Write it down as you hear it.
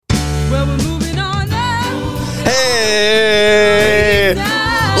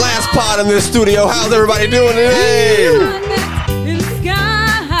pod in this studio. How's everybody doing today?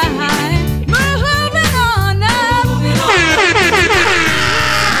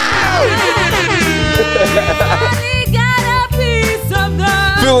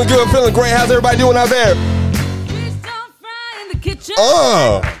 Feeling good, feeling great. How's everybody doing out there? Beans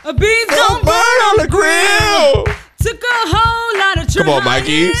don't burn on the grill. Took a whole lot of trying. Come on,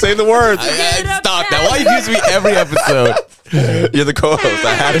 Mikey. Say the words. Stop that. Why you use me every episode? You're the co-host.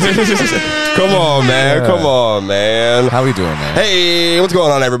 I had to. Come on, man. Come on, man. How we doing, man? Hey, what's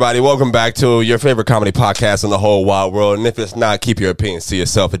going on, everybody? Welcome back to your favorite comedy podcast in the whole wide world. And if it's not, keep your opinions to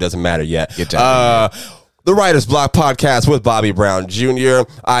yourself. It doesn't matter yet. The Writer's Block Podcast with Bobby Brown Jr.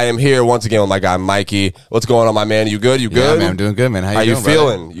 I am here once again with my guy, Mikey. What's going on, my man? You good? You good? Yeah, man, I'm doing good, man. How you doing,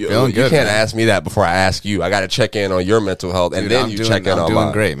 feeling? Feeling good. You can't man. ask me that before I ask you. I got to check in on your mental health, and then check in on mine. I'm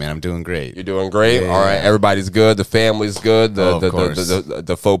doing great, man. I'm doing great. You're doing great? Yeah, all right. yeah. Everybody's good. The family's good.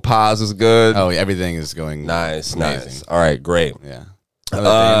 The faux pas is good. Oh, everything is going nice. amazing. All right, great. Yeah. Another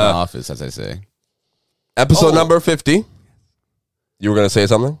day in the office, as I say. Episode number 50. You were going to say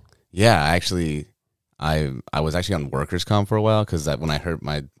something? Yeah, actually... I was actually on workers' comp for a while because when I hurt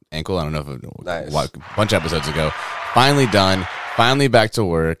my ankle, I don't know if a bunch of episodes ago. Finally done. Finally back to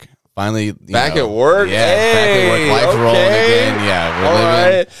work. Finally back at work. Yeah, back at work. Life's rolling again. Yeah, we're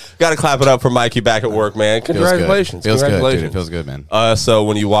living. Right. Got to clap it up for Mikey back at work, man. Congratulations. Feels Congratulations. good, dude. It feels good, man. So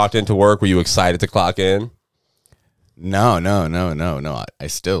when you walked into work, were you excited to clock in? No. I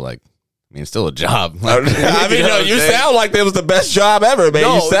still it's still a job. You sound like it was the best job ever, man.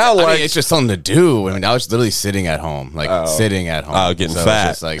 No, you sound like it's just something to do. I mean, I was literally sitting at home, sitting at home. Oh, getting so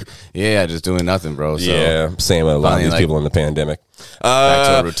fat. It's just just doing nothing, bro. So yeah, same with a lot of these people in the pandemic. Back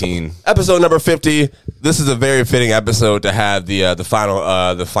to a routine. Episode number 50. This is a very fitting episode to have the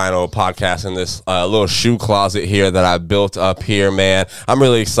final podcast in this little shoe closet here that I built up here, man. I'm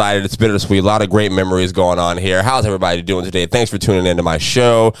really excited. It's bittersweet. A lot of great memories going on here. How's everybody doing today? Thanks for tuning into my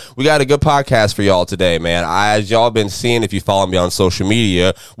show. We got a good podcast for y'all today, man. As y'all been seeing, if you follow me on social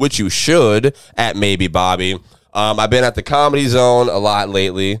media, which you should, at Maybe Bobby. I've been at the Comedy Zone a lot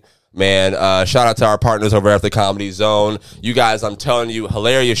lately. Man, shout out to our partners over at the Comedy Zone. You guys, I'm telling you,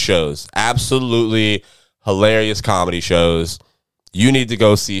 hilarious shows. Absolutely hilarious comedy shows. You need to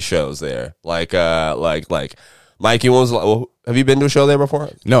go see shows there. Like Mikey, have you been to a show there before?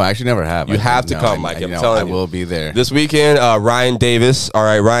 No, I actually never have. You have to come, Mikey. I'm telling you. I will be there. This weekend, Ryan Davis. All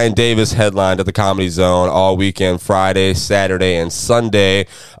right, Ryan Davis headlined at the Comedy Zone all weekend, Friday, Saturday, and Sunday.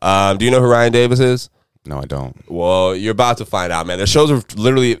 Do you know who Ryan Davis is? No, I don't. Well, you're about to find out, man. The shows are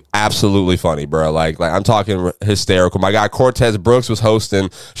literally absolutely funny, bro. Like I'm talking hysterical. My guy Cortez Brooks was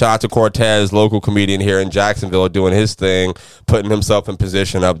hosting. Shout out to Cortez, local comedian here in Jacksonville, doing his thing, putting himself in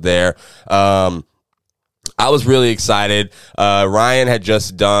position up there. I was really excited. Ryan had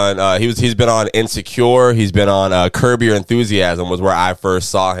just done. He's been on Insecure. He's been on Curb Your Enthusiasm. Was where I first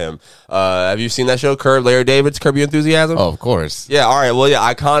saw him. Have you seen that show, Larry David's Curb Your Enthusiasm? Oh, of course. Yeah. All right. Well,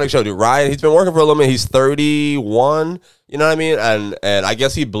 yeah. Iconic show, dude. Ryan. He's been working for a little bit. He's 31. You know what I mean? And I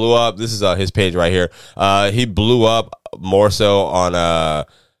guess he blew up. This is his page right here. He blew up more so on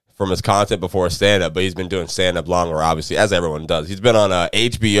from his content before stand-up, but he's been doing stand-up longer, obviously, as everyone does. He's been on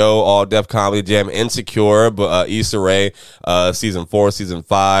HBO, All Def Comedy Jam, Insecure, Issa Rae, season 4, season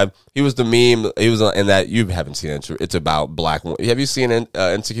 5. He was the meme. He was in that. You haven't seen it. It's about black women. Have you seen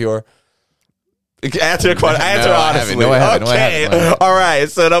Insecure? Answer the question. Answer honestly. No, I haven't. Okay. All right.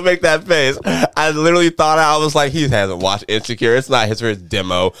 So don't make that face. I literally thought I was like, he hasn't watched Insecure. It's not his first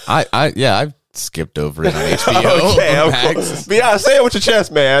demo. I've skipped over it on HBO. Okay, of course. But yeah, say it with your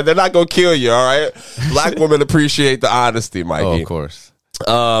chest, man. They're not gonna kill you, all right? Black women appreciate the honesty, Mikey. Oh, of course.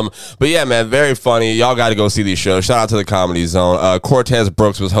 But yeah, man, very funny. Y'all got to go see these shows. Shout out to the Comedy Zone. Cortez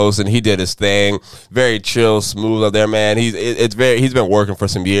Brooks was hosting. He did his thing. Very chill, smooth up there, man. He's been working for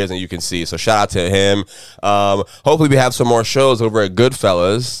some years, and you can see. So shout out to him. Hopefully we have some more shows over at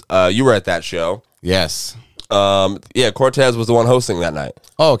Goodfellas. You were at that show. Yes. Cortez was the one hosting that night.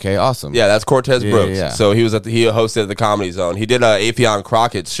 Oh, okay, awesome. Yeah, that's Cortez Brooks. Yeah. So he hosted at the Comedy Zone. He did Afion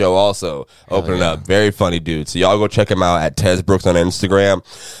Crockett's show also, opening up. Very funny dude. So y'all go check him out at Tez Brooks on Instagram.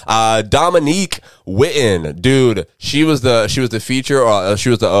 Dominique Witten, dude, she was the feature, or she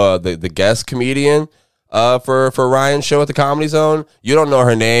was the guest comedian for Ryan's show at the Comedy Zone. You don't know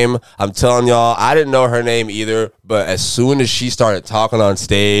her name. I'm telling y'all, I didn't know her name either. But as soon as she started talking on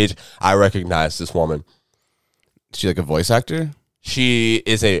stage, I recognized this woman. Is she like a voice actor? She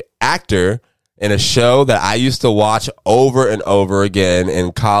is an actor in a show that I used to watch over and over again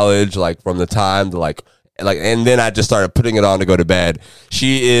in college, like from the time the and then I just started putting it on to go to bed.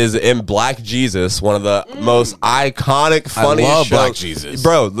 She is in Black Jesus, one of the most iconic, funny shows. Black Jesus,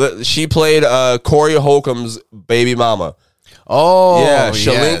 bro. She played Corey Holcomb's baby mama. Oh yeah,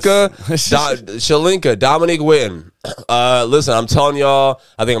 Shalinka, Shalinka, Dominique Witten. Listen, I'm telling y'all,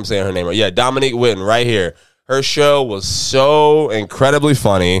 I think I'm saying her name right. Yeah, Dominique Witten, right here. Her show was so incredibly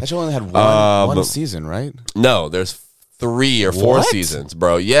funny. That show only had one season, right? No, there's 3 or 4 seasons,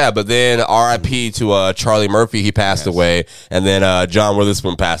 bro. Yeah, but then RIP to Charlie Murphy, he passed away, and then John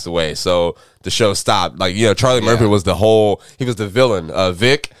Witherspoon passed away. So the show stopped. Like, Charlie Murphy was he was the villain.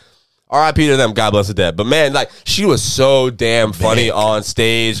 Vic, RIP to them, God bless the dead. But man, like, she was so damn funny on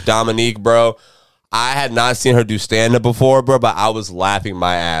stage. Dominique, bro. I had not seen her do stand-up before, bro, but I was laughing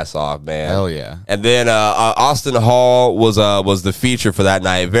my ass off, man. Hell yeah. And then Austin Hall was the feature for that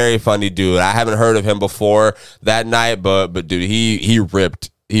night. Very funny dude. I haven't heard of him before that night, but dude, he ripped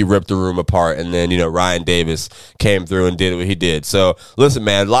the room apart. And then, Ryan Davis came through and did what he did. So listen,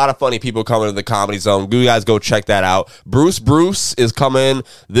 man, a lot of funny people coming to the Comedy Zone. You guys go check that out. Bruce is coming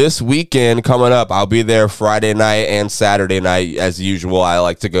this weekend coming up. I'll be there Friday night and Saturday night as usual. I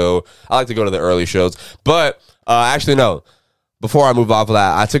like to go to the early shows. But actually, no. Before I move off of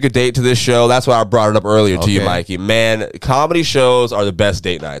that, I took a date to this show. That's why I brought it up earlier to you, Mikey. Man, comedy shows are the best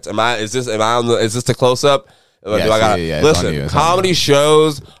date nights. Is this the close up? Listen, comedy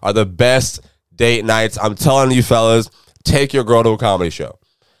shows are the best date nights. I'm telling you, fellas, take your girl to a comedy show.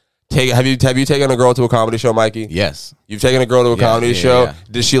 Have you taken a girl to a comedy show, Mikey? Yes. You've taken a girl to a comedy show? Yeah.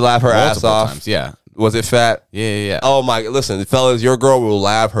 Did she laugh her ass off? Times, yeah. Was it fat? Yeah. Oh my! Listen, fellas, your girl will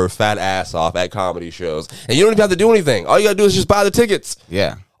laugh her fat ass off at comedy shows, and you don't even have to do anything. All you gotta do is just buy the tickets.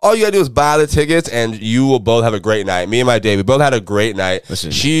 Yeah. All you gotta do is buy the tickets, and you will both have a great night. Me and my date, we both had a great night.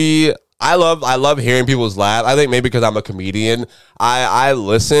 Listen, I love hearing people's laugh. I think maybe because I'm a comedian, I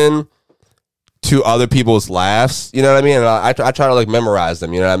listen to other people's laughs. You know what I mean? And I try to like memorize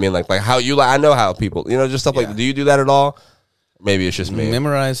them. You know what I mean? Like how you I know how people. Just stuff like. Do you do that at all? Maybe it's just me.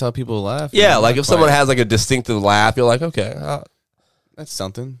 Memorize how people laugh. Yeah, like if someone has like a distinctive laugh, you're like, okay, that's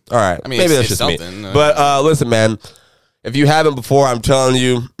something. All right, I mean, maybe that's it's just something. me. But listen, man, if you haven't before, I'm telling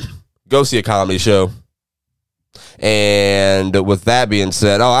you, go see a comedy show. And with that being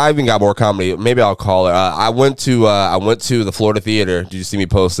said, I even got more comedy. Maybe I'll call it. I went to the Florida Theater. Did you see me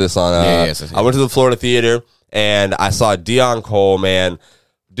post this on? Yes. I went to the Florida Theater and I saw Deon Cole, man,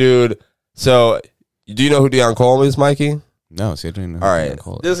 dude. So, do you know who Deon Cole is, Mikey? No, see, I didn't know. All right,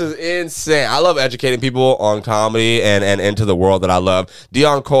 this is insane. I love educating people on comedy and into the world that I love.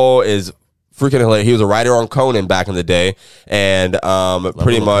 Deon Cole is freaking hilarious. He was a writer on Conan back in the day, and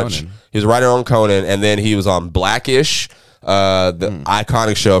pretty much Conan. He was a writer on Conan, and then he was on Blackish, the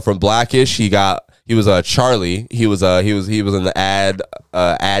iconic show from Blackish. He was Charlie. He was in the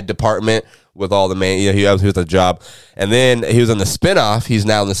ad department with all the he was a job, and then he was in the spinoff. He's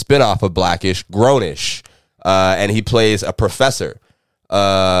now in the spinoff of Blackish, Grownish, and he plays a professor.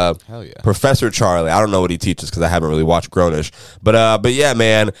 Hell yeah. Professor Charlie. I don't know what he teaches because I haven't really watched Grownish. But yeah,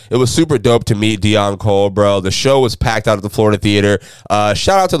 man, it was super dope to meet Deon Cole, bro. The show was packed out at the Florida Theater.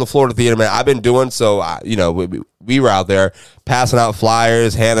 Shout out to the Florida Theater, man. I've been doing so, we were out there passing out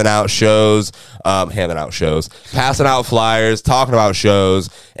flyers, passing out flyers, talking about shows.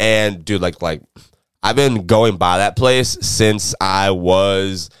 And dude, like I've been going by that place since I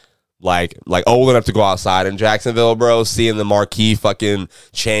was like old enough to go outside in Jacksonville, bro, seeing the marquee fucking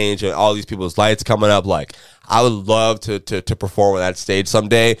change and all these people's lights coming up. Like, I would love to perform on that stage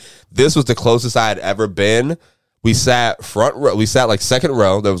someday. This was the closest I had ever been. We sat front row. We sat like second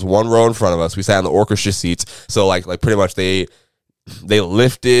row. There was one row in front of us. We sat in the orchestra seats. So like pretty much they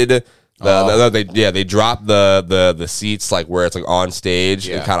lifted they dropped the seats like where it's like on stage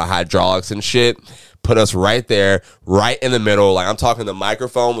and kind of hydraulics and shit. Put us right there, right in the middle. Like I'm talking, the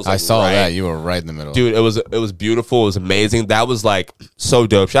microphone was like, I saw that. You were right in the middle. Dude, it was beautiful. It was amazing. That was like so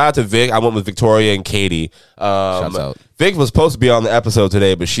dope. Shout out to Vic. I went with Victoria and Katie. Shouts out. Vic was supposed to be on the episode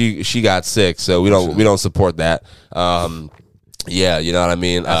today, but she got sick, so we don't support that. Yeah, you know what I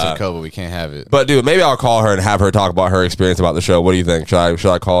mean? That's a COVID. We can't have it. But, dude, maybe I'll call her and have her talk about her experience about the show. What do you think? Should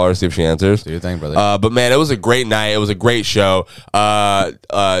I call her, see if she answers? Do your thing, brother. But, man, it was a great night. It was a great show.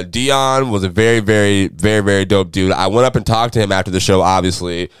 Deon was a very, very, very, very dope dude. I went up and talked to him after the show,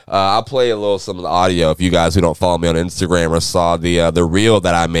 obviously. I'll play a little some of the audio if you guys who don't follow me on Instagram or saw the reel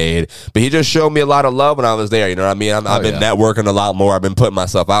that I made. But he just showed me a lot of love when I was there. You know what I mean? I've been networking a lot more. I've been putting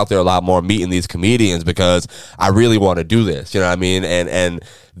myself out there a lot more, meeting these comedians because I really want to do this. You know what I mean? And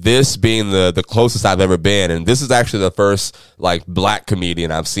this being the closest I've ever been, and this is actually the first like black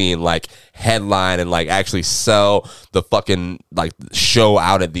comedian I've seen like headline and like actually sell the fucking like show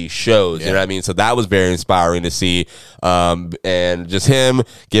out at these shows. You know what I mean? So that was very inspiring to see. And just him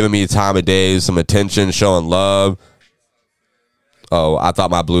giving me the time of day, some attention, showing love. Oh, I thought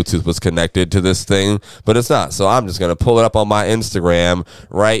my Bluetooth was connected to this thing, but it's not. So I'm just going to pull it up on my Instagram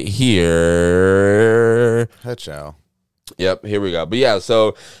right here. Ciao. Yep, here we go. But yeah,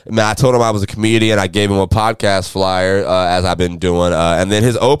 so man, I told him I was a comedian. I gave him a podcast flyer as I've been doing. And then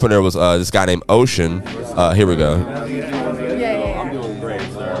his opener was this guy named Ocean. Here we go. I'm doing great,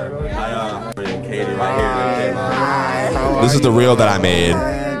 sir. Katie right here. This is the reel that I made.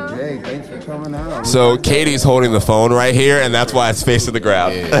 So Katie's holding the phone right here, and that's why it's facing the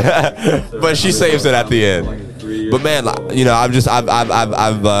ground. But she saves it at the end. But man, you know, I've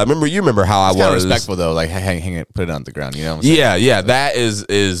remember how I was respectful though, like hang it, put it on the ground. You know what I'm saying? Yeah. That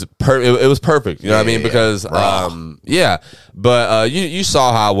it was perfect. You know what I mean? Because But you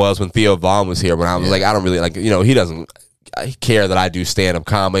saw how I was when Theo Vaughn was here. When I was like, I don't really like, you know, he doesn't care that I do stand-up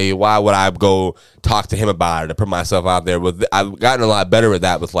comedy. Why would I go talk to him about it to put myself out there? I've gotten a lot better at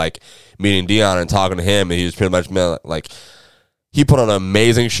that with like meeting Dion and talking to him, and he was pretty much like he put on an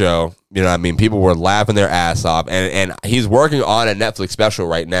amazing show. You know what I mean? People were laughing their ass off, and he's working on a Netflix special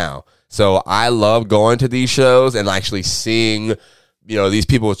right now. So I love going to these shows and actually seeing, you know, these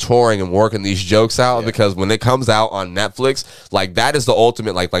people touring and working these jokes out, because when it comes out on Netflix, like that is the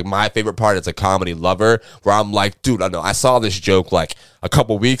ultimate, like my favorite part as a comedy lover, where I'm like, dude, I know I saw this joke like a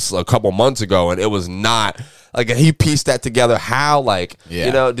couple months ago, and it was not like he pieced that together. How, like,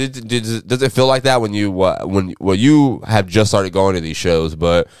 you know, does it feel like that when you have just started going to these shows?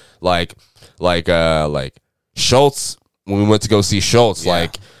 But like Schultz, when we went to go see Schultz,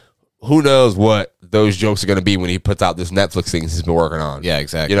 like, who knows what those jokes are going to be when he puts out this Netflix thing he's been working on. Yeah,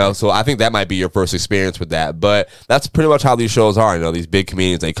 exactly. You know, so I think that might be your first experience with that. But that's pretty much how these shows are. You know, these big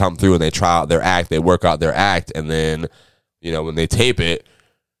comedians, they come through and they try out their act, they work out their act, and then, you know, when they tape it,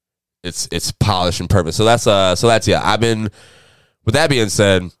 it's polished and perfect. So that's I've been, with that being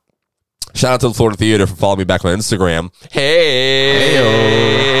said, shout out to the Florida Theater for following me back on Instagram. Hey.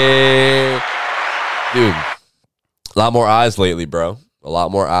 Dude, a lot more eyes lately, bro. A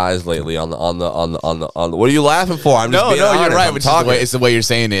lot more eyes lately on the. What are you laughing for? I'm just being honest. You're right. It's the way you're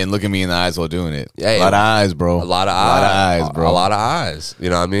saying it and looking me in the eyes while doing it. Yeah, a lot of eyes, bro. A lot of eyes, bro. A lot of eyes.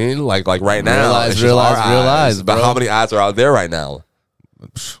 You know what I mean? Like right now, real eyes. But how many eyes are out there right now?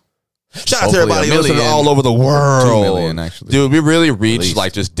 Shout out to everybody listening all over the world. 2 million, actually. Dude, we really reached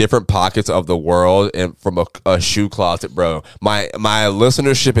like just different pockets of the world and from a shoe closet, bro. My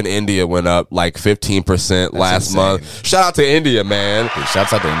listenership in India went up like 15% last month. Shout out to India, man. Dude,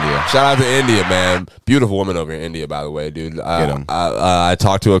 shouts out to India. Shout out to India, man. Beautiful women over in India, by the way, dude. I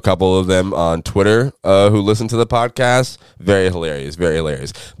talked to a couple of them on Twitter who listen to the podcast. Very hilarious, very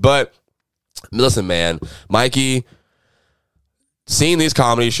hilarious. But listen, man, Mikey, seeing these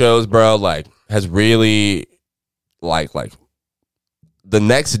comedy shows, bro, like, has really, like the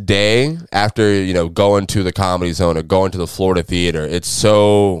next day after, you know, going to the Comedy Zone or going to the Florida Theater, it's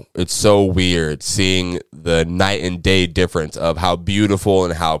so weird seeing the night and day difference of how beautiful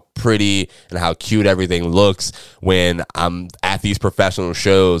and how pretty and how cute everything looks when I'm at these professional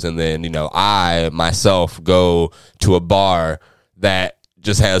shows, and then, you know, I myself go to a bar that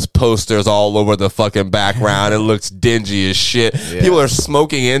just has posters all over the fucking background. It looks dingy as shit. Yeah. People are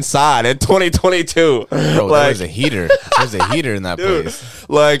smoking inside in 2022. Bro, like, there's a heater. There's a heater in that place.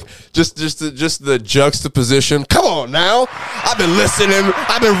 Like, just the juxtaposition. Come on now. I've been listening.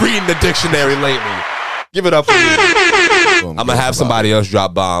 I've been reading the dictionary lately. Give it up for me. I'm going to have somebody else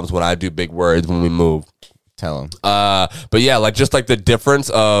drop bombs when I do big words when we move. Tell them. But yeah, like, just like the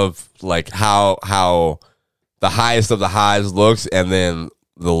difference of like how the highest of the highs looks and then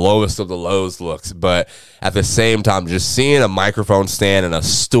the lowest of the lows looks. But at the same time, just seeing a microphone stand and a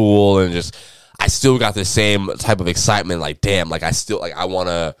stool and just, I still got the same type of excitement. Like, damn, like I still, like, I want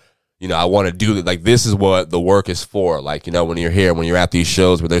to do it. Like, this is what the work is for. Like, you know, when you're here, when you're at these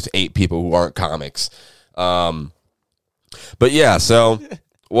shows where there's 8 people who aren't comics. But yeah, so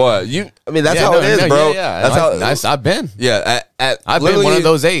what that's how it is, bro. Yeah. That's how nice. I've been. Yeah. I've been one of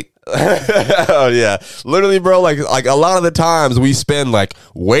those 8. Oh yeah, literally, bro. Like a lot of the times we spend like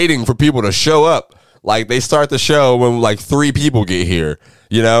waiting for people to show up. Like, they start the show when like 3 people get here,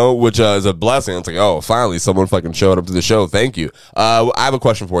 you know, which is a blessing. It's like, oh, finally someone fucking showed up to the show. Thank you. I have a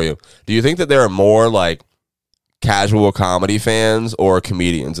question for you. Do you think that there are more like casual comedy fans or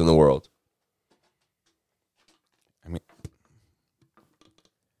comedians in the world?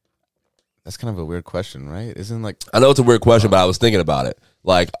 That's kind of a weird question, right? Isn't like I know it's a weird question, but I was thinking about it.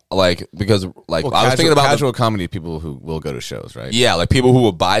 Because I was thinking about casual comedy people who will go to shows, right? Yeah, like people who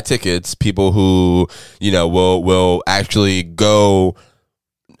will buy tickets, people who, will actually go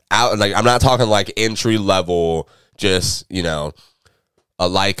out. Like, I'm not talking like entry level, just, a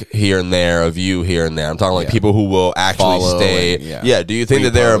like here and there, a view here and there. I'm talking like people who will actually stay. And, do you think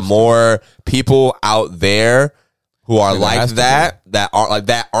that there are more people out there who are like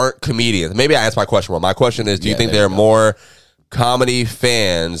that aren't comedians? Maybe I asked my question wrong. My question is, do you think there are more comedy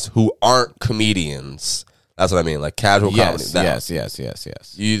fans who aren't comedians? That's what I mean, like casual comedy. Yes.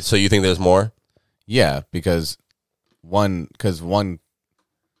 So you think there's more? Yeah, because one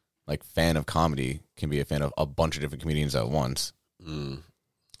like fan of comedy can be a fan of a bunch of different comedians at once.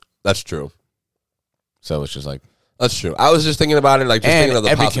 That's true. So it's just like that's true. I was just thinking about it, like just thinking of the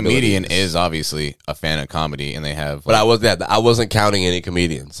every comedian is obviously a fan of comedy, and they have. But I wasn't counting any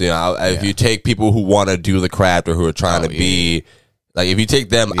comedians. If you take people who want to do the craft or who are trying to be, like, if you take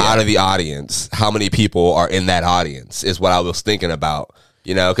them out of the audience, how many people are in that audience is what I was thinking about.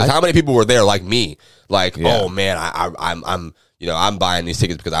 Because how many people were there like me? Like, oh man, I'm buying these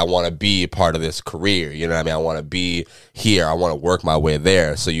tickets because I want to be part of this career. You know what I mean? I want to be here. I want to work my way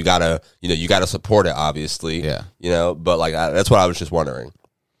there. So you gotta support it, obviously. Yeah. But like that's what I was just wondering.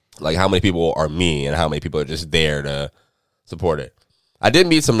 Like, how many people are me and how many people are just there to support it? I did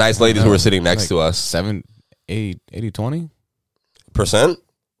meet some nice ladies who were sitting next to us. 80-20%?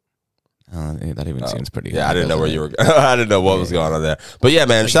 That even seems pretty. Yeah, I didn't know where you were. I didn't know what was going on there. But yeah,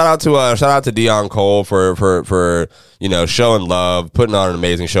 man, shout out to Dion Cole for showing love, putting on an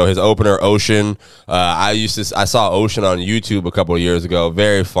amazing show. His opener, Ocean. I saw Ocean on YouTube a couple of years ago.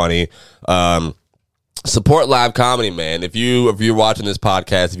 Very funny. Support live comedy, man. If you're watching this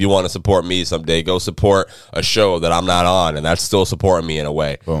podcast, if you want to support me someday, go support a show that I'm not on, and that's still supporting me in a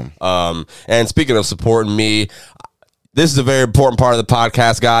way. Boom. And speaking of supporting me, this is a very important part of the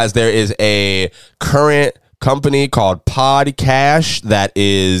podcast, guys. There is a current company called Podcash that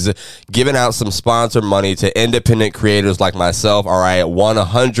is giving out some sponsor money to independent creators like myself. All right,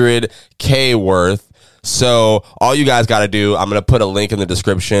 $100K worth. So all you guys got to do, I'm going to put a link in the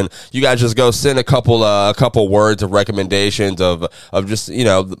description. You guys just go send a couple words of recommendations of just,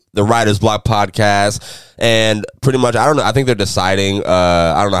 the Writer's Block podcast. And pretty much, I don't know. I think they're deciding.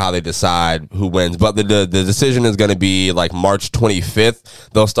 I don't know how they decide who wins, but the decision is going to be like March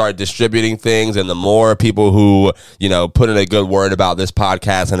 25th. They'll start distributing things. And the more people who, put in a good word about this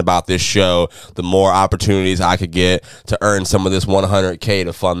podcast and about this show, the more opportunities I could get to earn some of this $100K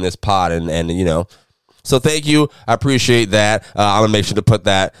to fund this pod. And so thank you. I appreciate that. I'm going to make sure to put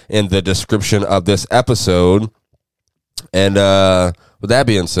that in the description of this episode. And with that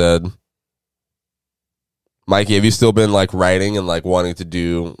being said, Mikey, have you still been like writing and like wanting to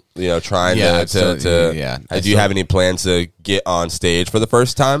do, do you have any plans to get on stage for the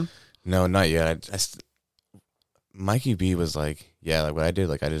first time? No, not yet. Mikey B was like, like what I did,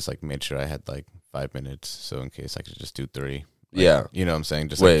 like I just like made sure I had like 5 minutes. So in case I could just do 3. Yeah. You know what I'm saying?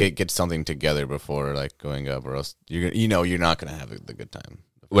 Just like get something together before like going up, or else you're not going to have the good time.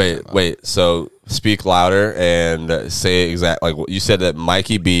 Wait. So speak louder and say exactly like you said that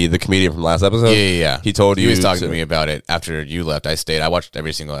Mikey B, the comedian from last episode. Yeah. He told you. He was talking to me about it after you left. I stayed. I watched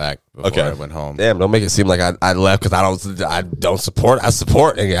every single act before I went home. Damn, don't make it seem like I left because I don't support. I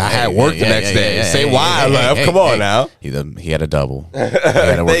support. I had work the next day. Say why I left. Come on now. He had a double. He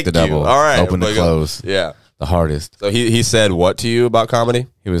had to work the double. All right. Open to close. Yeah. The hardest. So he said what to you about comedy?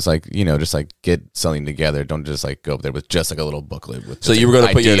 He was like, just like get something together. Don't just like go up there with just like a little booklet. With so you were going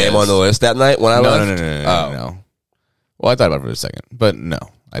to put your name on the list that night when I left? No. Well, I thought about it for a second, but no.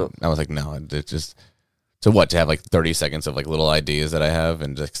 I was like, no. It's just to have like 30 seconds of like little ideas that I have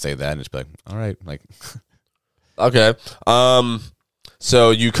and just say that and just be like, all right, like. Okay. So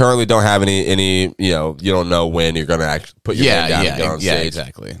you currently don't have any you don't know when you're going to actually put your name down and get on stage. Yeah,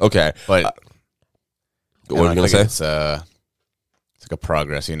 exactly. Okay, but. What are you going to say? It's like a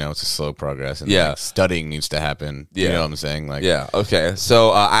progress, it's a slow progress. And like, studying needs to happen. You know what I'm saying? Like, yeah. Okay. So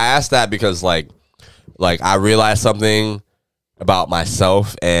I asked that because like I realized something about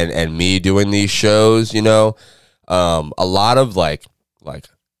myself and me doing these shows, a lot of like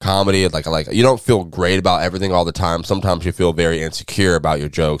comedy, like you don't feel great about everything all the time. Sometimes you feel very insecure about your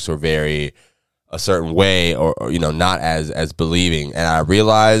jokes or very a certain way or not as believing. And I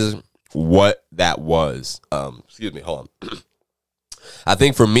realized what that was. Excuse me, hold on. I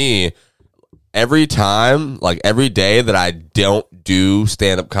think for me, every time, like every day that I don't do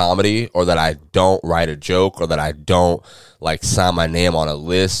stand-up comedy or that I don't write a joke or that I don't like sign my name on a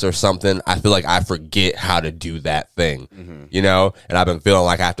list or something, I feel like I forget how to do that thing, you know? And I've been feeling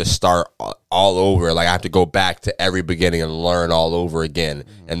like I have to start all over. Like I have to go back to every beginning and learn all over again.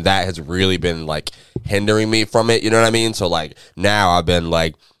 And that has really been like hindering me from it. You know what I mean? So like now I've been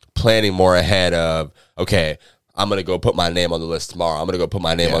like planning more ahead of, okay, I'm going to go put my name on the list tomorrow. I'm going to go put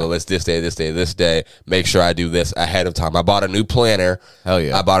my name on the list this day, this day, this day. Make sure I do this ahead of time. I bought a new planner. Hell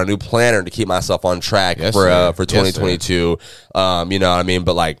yeah. I bought a new planner to keep myself on track for 2022. You know what I mean?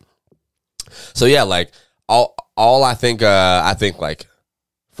 But like, so yeah, like all I think like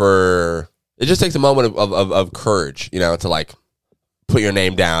for, it just takes a moment of courage, you know, to like put your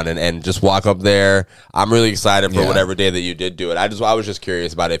name down and just walk up there. I'm really excited for whatever day that you did do it. I was just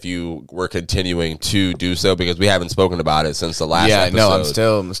curious about if you were continuing to do so because we haven't spoken about it since the last episode.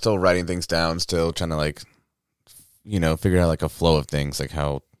 No, I'm still writing things down, still trying to like, you know, figure out like a flow of things, like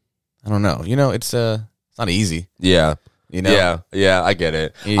how, I don't know, you know, it's not easy. Yeah. You know? Yeah, I get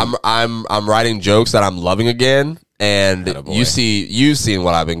it. I'm writing jokes that I'm loving again. And you've seen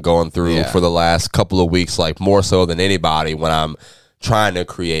what I've been going through for the last couple of weeks, like more so than anybody when I'm trying to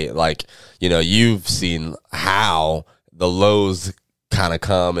create, like, you know, you've seen how the lows kind of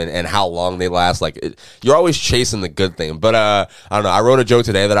come and how long they last. Like you're always chasing the good thing. But I don't know. I wrote a joke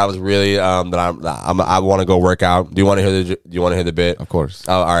today that I was really I want to go work out. Do you want to hear the bit? Of course.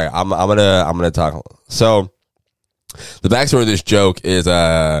 Oh, all right. I'm gonna talk. So the backstory of this joke is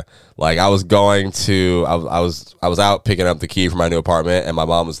like I was out picking up the key for my new apartment and my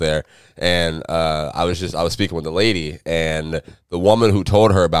mom was there and I was speaking with the lady and the woman who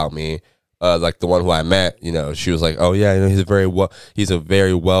told her about me, like the one who I met, you know, she was like, oh yeah, you know, he's a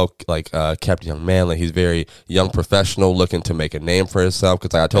very well like kept young man, like he's very young professional looking to make a name for himself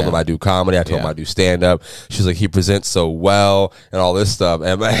because like, I told him I do comedy, I told him I do stand up. She's like, he presents so well and all this stuff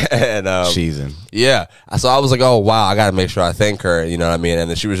and cheesing. Yeah, so I was like, oh wow, I gotta make sure I thank her, you know what I mean? And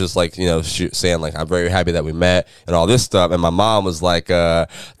then she was just like, you know, saying like, I'm very happy that we met and all this stuff. And my mom was like,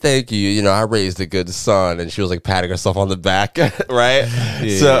 thank you, you know, I raised a good son. And she was like patting herself on the back, right?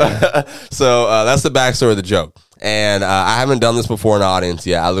 Yeah. So that's the backstory of the joke. And I haven't done this before in the audience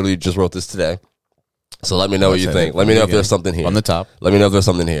yet. I literally just wrote this today. So let me know what you think. Let me know if there's something here. On the top. Let me know if there's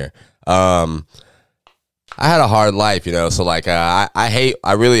something here. I had a hard life, you know, so like I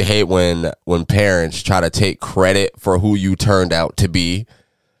really hate when parents try to take credit for who you turned out to be.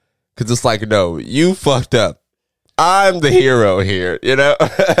 Cause it's like, no, you fucked up. I'm the hero here, you know.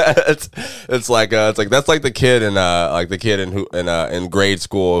 it's like that's like the kid in grade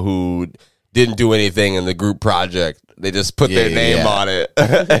school who didn't do anything in the group project. They just put their name on it.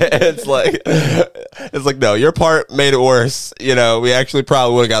 It's like no, your part made it worse. You know, we actually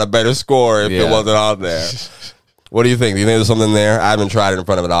probably would have got a better score if it wasn't on there. What do you think? Do you think there's something there? I haven't tried it in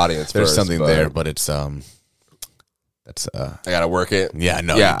front of an audience. There's something there, but it's that's I gotta work it. Yeah,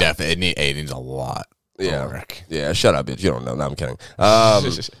 no, you definitely it needs a lot. Yeah, shut up, bitch. You don't know. No, I'm kidding.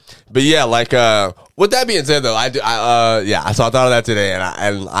 But yeah, like with that being said, though, so I thought of that today, and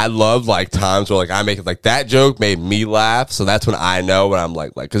I love like times where like I make it like that joke made me laugh, so that's when I know when I'm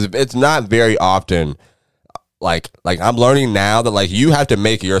like because it's not very often. Like I'm learning now that like you have to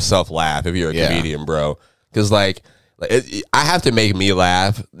make yourself laugh if you're a comedian, bro. Because like. I have to make me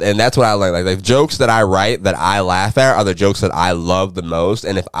laugh, and that's what I like. Like the jokes that I write that I laugh at are the jokes that I love the most.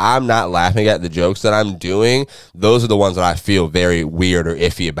 And if I'm not laughing at the jokes that I'm doing, those are the ones that I feel very weird or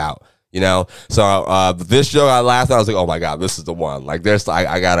iffy about. You know, so this joke I laughed at. I was like, oh my god, this is the one. Like, there's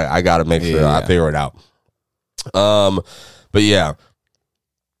I gotta make sure I figure it out. But yeah.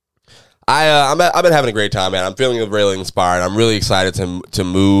 I've been having a great time, man. I'm feeling really inspired. I'm really excited to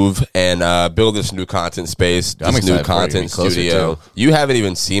move and build this new content space, this new content studio. You haven't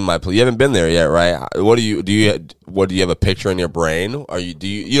even seen my place. You haven't been there yet, right? What do you have a picture in your brain?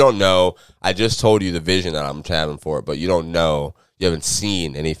 You don't know? I just told you the vision that I'm having for it, but you don't know. You haven't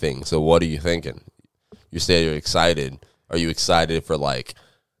seen anything. So what are you thinking? You say you're excited. Are you excited for like?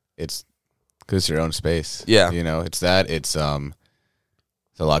 It's because it's your own space. Yeah, you know, it's that. It's a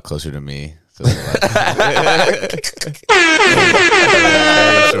lot closer to me. So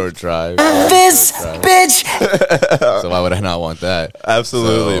short drive. This bitch. So why would I not want that?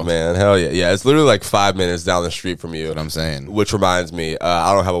 Absolutely, man. Hell yeah. Yeah, it's literally like 5 minutes down the street from you. What I'm saying. Which reminds me,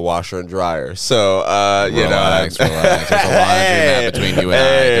 I don't have a washer and dryer. So, you know. Relax. There's a laundromat between you and I.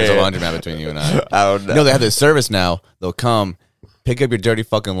 There's a laundromat between you and I. I don't know. You know, they have this service now. They'll come, pick up your dirty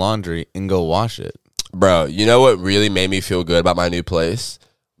fucking laundry, and go wash it. Bro, you know what really made me feel good about my new place?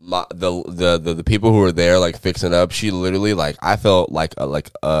 The people who were there like fixing up, she literally like I felt like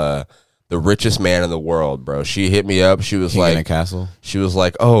the richest man in the world, bro. She hit me up. She was King like, in a castle. She was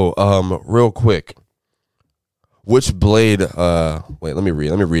like, oh, real quick, which blade? Wait, let me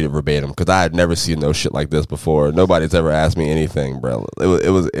read it verbatim because I had never seen no shit like this before. Nobody's ever asked me anything, bro.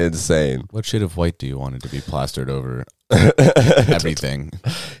 It was insane. What shade of white do you want it to be plastered over everything?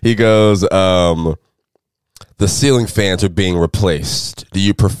 He goes, the ceiling fans are being replaced. Do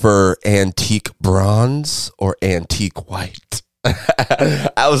you prefer antique bronze or antique white?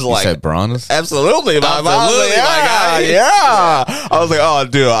 I was like, you said bronze? Absolutely, man. Absolutely, Yeah. I was like, oh,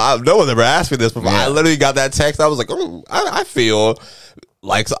 dude, no one ever asked me this before. Yeah. I literally got that text. I was like, I feel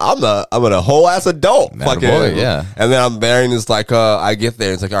like I'm a whole ass adult. Fucking boy, yeah. And then I'm there, and it's like, I get there,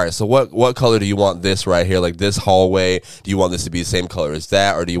 and it's like, all right, so what color do you want this right here? Like this hallway, do you want this to be the same color as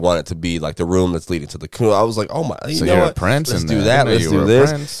that, or do you want it to be like the room that's leading to the cool? I was like, oh my, so know you're what? a prince. Let's do that. Let's do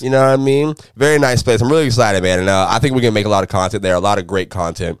this. Prince. You know what I mean? Very nice place. I'm really excited, man. And I think we're gonna make a lot of content there. A lot of great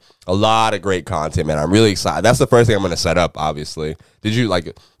content, man. I'm really excited. That's the first thing I'm gonna set up. Obviously, did you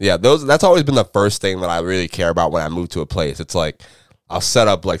like? Yeah, that's always been the first thing that I really care about when I move to a place. It's like, I'll set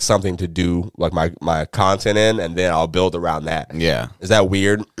up like something to do like my content in, and then I'll build around that. Yeah. Is that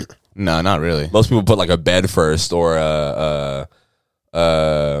weird? No, not really. Most people put like a bed first or a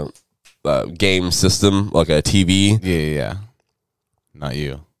game system, like a TV. Yeah. Not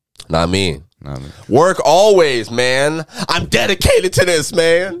you. Not me. Not me. Work always, man. I'm dedicated to this,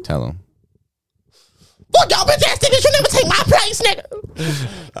 man. Tell him. Fuck y'all bitch ass niggas, you never take my place,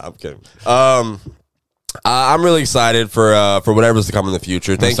 nigga. I'm kidding. I'm really excited for whatever's to come in the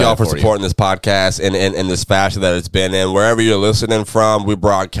future. Thank y'all for supporting this podcast and this fashion that it's been in. Wherever you're listening from, we're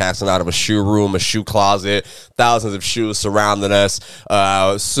broadcasting out of a shoe room, a shoe closet, thousands of shoes surrounding us.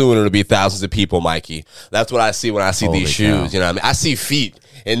 Soon it'll be thousands of people, Mikey. That's what I see when I see these shoes. You know what I mean? I see feet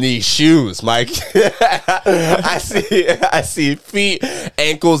in these shoes, Mike. I see feet,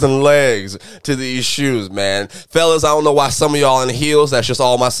 ankles, and legs to these shoes, man. Fellas, I don't know why some of y'all in heels. That's just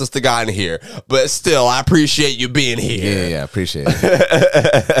all my sister got in here. But still, I appreciate you being here. Yeah, appreciate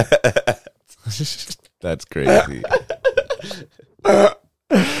it. That's crazy.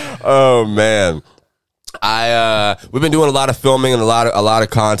 Oh man. We've been doing a lot of filming and a lot of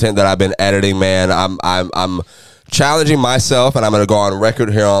content that I've been editing, man. I'm challenging myself, and I'm going to go on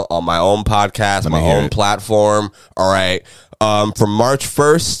record here on my own podcast, my own platform. All right. From March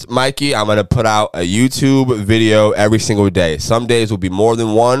 1st, Mikey, I'm going to put out a YouTube video every single day. Some days will be more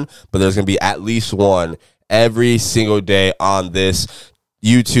than one, but there's going to be at least one every single day on this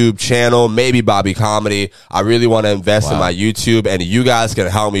YouTube channel, maybe Bobby Comedy. I really want to invest in my YouTube, and you guys can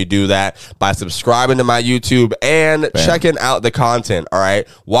help me do that by subscribing to my YouTube and checking out the content. All right,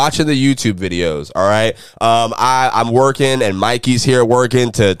 watching the YouTube videos. All right, I'm working, and Mikey's here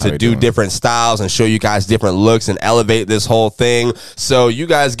working to do different styles and show you guys different looks and elevate this whole thing. So you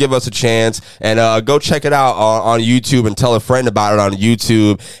guys give us a chance and go check it out on YouTube and tell a friend about it on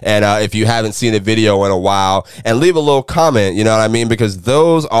YouTube. And if you haven't seen a video in a while, and leave a little comment. You know what I mean? Because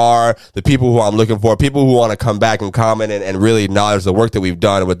those are the people who I'm looking for, people who want to come back and comment and really acknowledge the work that we've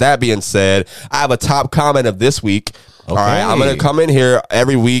done. And with that being said, I have a top comment of this week. Okay. All right, I'm going to come in here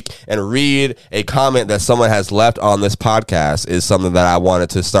every week and read a comment that someone has left on this podcast. Is something that I wanted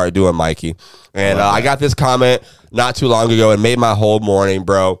to start doing, Mikey. And I got this comment not too long ago and made my whole morning,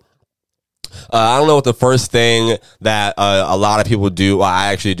 bro. I don't know what the first thing that a lot of people do. Well,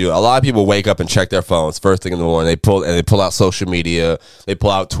 I actually do. A lot of people wake up and check their phones first thing in the morning. They pull out social media. They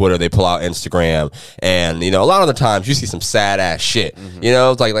pull out Twitter. They pull out Instagram. And a lot of the times you see some sad ass shit. Mm-hmm.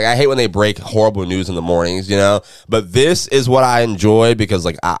 It's like I hate when they break horrible news in the mornings. But this is what I enjoy because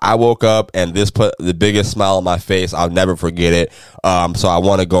I woke up and this put the biggest smile on my face. I'll never forget it. So I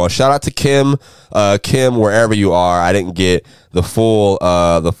want to go and shout out to Kim. Kim, wherever you are. I didn't get the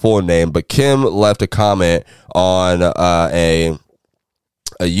full name, but Kim left a comment on a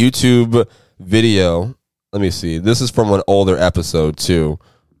YouTube video. Let me see. This is from an older episode too.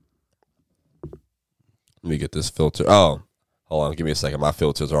 Let me get this filter. Oh, hold on. Give me a second. My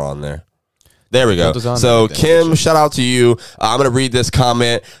filters are on there. There we go. So Kim, shout out to you. I'm going to read this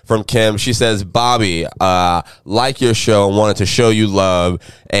comment from Kim. She says, Bobby, like your show and wanted to show you love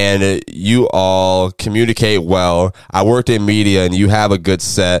and you all communicate well. I worked in media and you have a good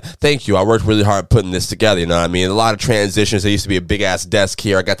set. Thank you. I worked really hard putting this together. You know what I mean? A lot of transitions. There used to be a big ass desk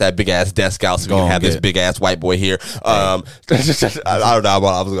here. I got that big ass desk out so we can have this big ass white boy here. I don't know.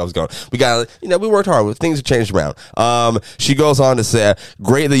 I was going. We got, we worked hard. Things have changed around. She goes on to say,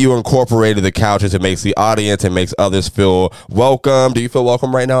 great that you incorporated the couches. It makes the audience and makes others feel welcome. Do you feel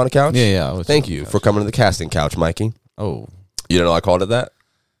welcome right now on the couch? Yeah. Thank you for coming to the casting couch, Mikey. Oh, you didn't know I called it that?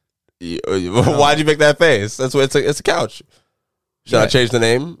 Why'd you make that face? That's what it's a couch. Should I change the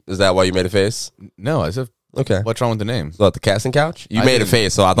name? Is that why you made a face? No, I said. Okay. What's wrong with the name? So at the casting couch? You made a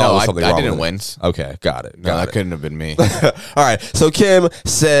face, so I thought it was something wrong. I didn't with wince. Okay, got it. No, that couldn't have been me. All right. So Kim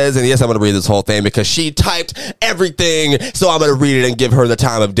says, and yes, I'm going to read this whole thing because she typed everything. So I'm going to read it and give her the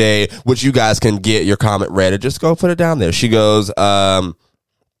time of day, which you guys can get your comment read. And just go put it down there. She goes, others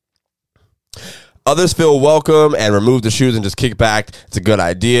feel welcome and remove the shoes and just kick back. It's a good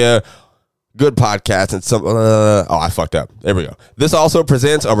idea. Good podcast and some. I fucked up. There we go. This also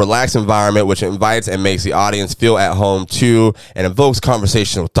presents a relaxed environment which invites and makes the audience feel at home too, and evokes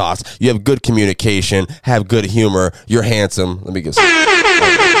conversational thoughts. You have good communication, have good humor. You're handsome. Let me get.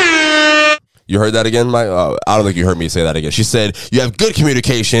 You heard that again, Mike? I don't think you heard me say that again. She said you have good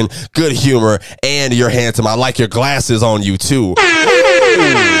communication, good humor, and you're handsome. I like your glasses on you too.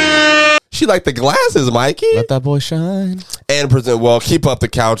 She liked the glasses, Mikey. Let that boy shine. And present well. Keep up the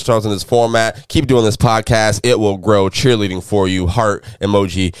couch talks in this format. Keep doing this podcast. It will grow. Cheerleading for you. Heart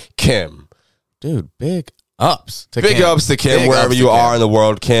emoji. Kim. Dude, big ups to Big Kim. ups to Kim, Big wherever ups you to are Kim. in the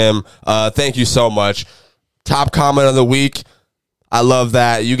world, Kim. Thank you so much. Top comment of the week. I love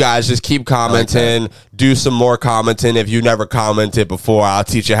that. You guys just keep commenting. Do some more commenting. If you never commented before, I'll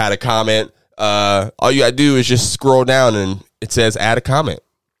teach you how to comment. All you got to do is just scroll down and it says add a comment.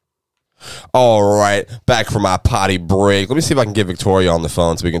 All right, back from my potty break. Let me see if I can get Victoria on the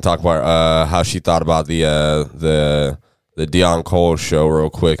phone so we can talk about how she thought about the Dion Cole show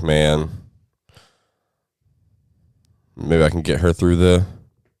real quick, man. Maybe I can get her through the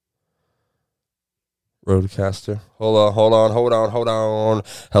Rodecaster. Hold on.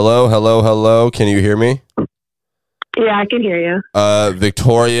 Hello. Can you hear me? Yeah, I can hear you.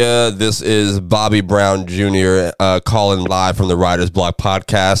 Victoria, this is Bobby Brown Jr. Calling live from the Writer's Block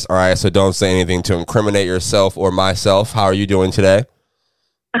podcast. All right, so don't say anything to incriminate yourself or myself. How are you doing today?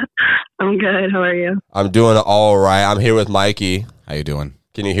 I'm good. How are you? I'm doing all right. I'm here with Mikey. How you doing?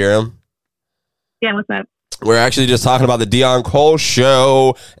 Can you hear him? Yeah, what's up? We're actually just talking about the Dion Cole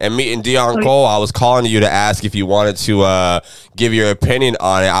show and meeting Dion Cole. I was calling you to ask if you wanted to give your opinion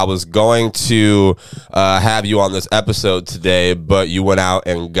on it. I was going to have you on this episode today, but you went out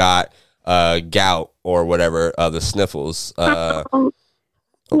and got gout or whatever, the sniffles. What?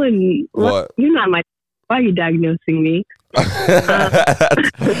 What? You're not my. Why are you diagnosing me? I'm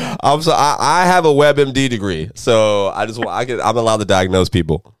so I have a WebMD degree, so I'm allowed to diagnose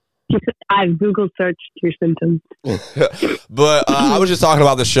people. I've Google searched your symptoms. But I was just talking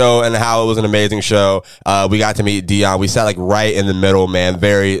about the show and how it was an amazing show. We got to meet Dion. We sat like right in the middle, man.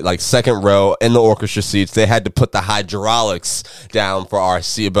 Very like second row in the orchestra seats. They had to put the hydraulics down for our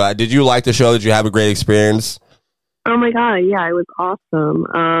seat. But did you like the show? Did you have a great experience? Oh my god, yeah, it was awesome.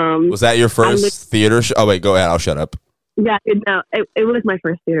 Was that your first theater show? Oh wait, go ahead. I'll shut up. Yeah, it was my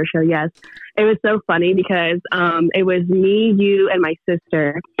first theater show. Yes, it was so funny because it was me, you, and my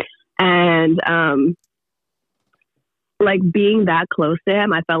sister. And, like, being that close to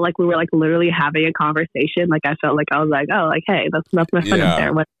him, I felt like we were, like, literally having a conversation. Like, I felt like I was like, oh, like, hey, that's my friend up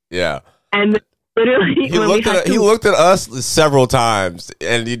there. Yeah. And literally, he looked at us several times.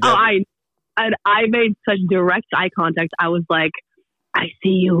 And I made such direct eye contact. I was like, I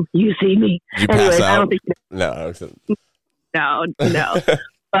see you. You see me. Did you pass out? I don't think No.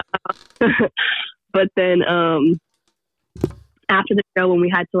 But then, after the show, when we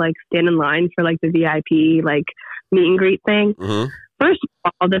had to like stand in line for like the VIP like meet and greet thing, first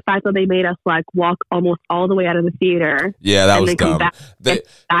of all, the fact that they made us like walk almost all the way out of the theater, that was dumb. Back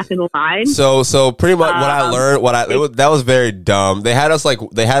in the line. So pretty much what I learned, that was very dumb. They had us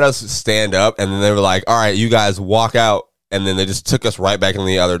stand up, and then they were like, "All right, you guys walk out." And then they just took us right back in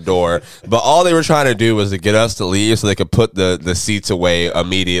the other door. But all they were trying to do was to get us to leave so they could put the seats away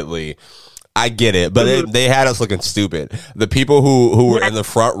immediately. I get it, but they had us looking stupid. The people who were in the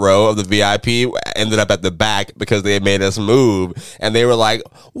front row of the VIP ended up at the back because they made us move, and they were like,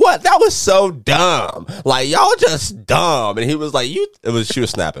 "What? That was so dumb! Like y'all just dumb." And he was like, she was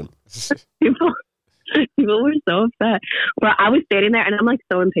snapping. People were so upset. But I was standing there, and I'm like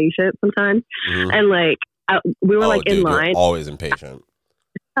so impatient sometimes, and like we were in line. You're always impatient.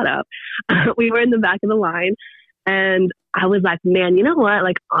 Shut up. We were in the back of the line. And I was like, man, you know what?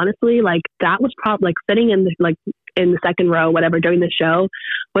 Like, honestly, like that was probably like sitting in the second row, whatever, during the show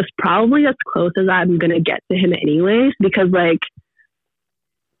was probably as close as I'm going to get to him anyways, because like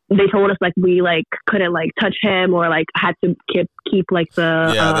they told us like we like couldn't like touch him or like had to keep like the,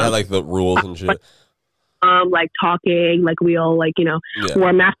 they had like the rules and shit. Like talking, like we all like,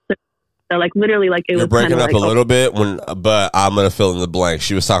 wore masks. So like literally, like it You're was breaking up like, a little bit but I'm gonna fill in the blank.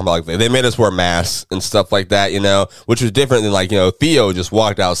 She was talking about like they made us wear masks and stuff like that, which was different than like Theo just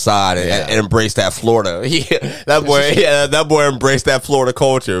walked outside and embraced that Florida. That boy embraced that Florida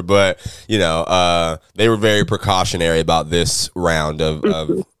culture. But they were very precautionary about this round of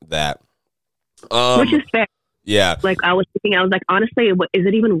that, which is fair. Yeah. Like I was thinking, I was like, honestly, is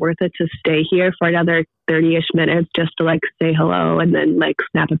it even worth it to stay here for another 30-ish minutes just to like say hello and then like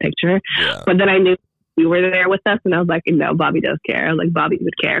snap a picture? Yeah. But then I knew you were there with us, and I was like, no, Bobby does care. I was like, Bobby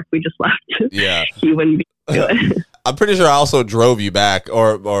would care if we just left. Yeah. He wouldn't be good. I'm pretty sure I also drove you back,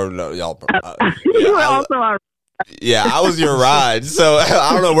 or no, y'all. You were also our. Yeah, I was your ride, so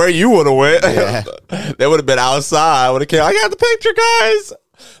I don't know where you would have went. Yeah. They would have been outside. I would have cared. I got the picture, guys.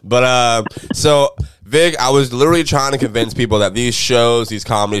 But so Vic, I was literally trying to convince people that these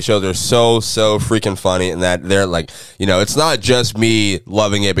comedy shows are so freaking funny, and that they're like, it's not just me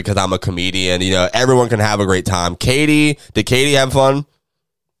loving it because I'm a comedian. Everyone can have a great time. Did Katie have fun?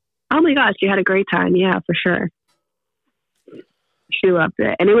 Oh my gosh, she had a great time. Yeah, for sure. She loved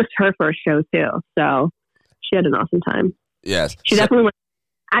it, and it was her first show too, so she had an awesome time. Yes, she definitely went.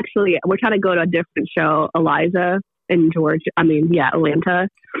 Actually, we're trying to go to a different show, Eliza in Atlanta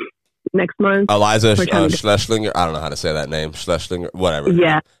next month. Eliza Schlesinger. I don't know how to say that name. Schlesinger, whatever.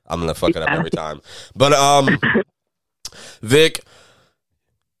 Yeah, I'm gonna fuck it up every time. But Vic,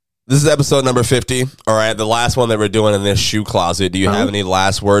 this is episode number 50. All right, the last one that we're doing in this shoe closet. Do you have any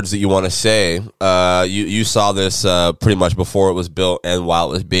last words that you want to say? You saw this pretty much before it was built and while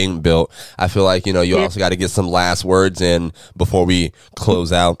it was being built. I feel like you also got to get some last words in before we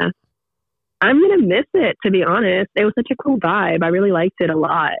close out. I'm gonna miss it, to be honest. It was such a cool vibe. I really liked it a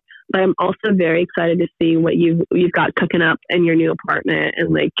lot. But I'm also very excited to see what you've got cooking up in your new apartment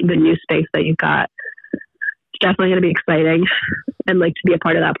and like the new space that you've got. It's definitely gonna be exciting, and like to be a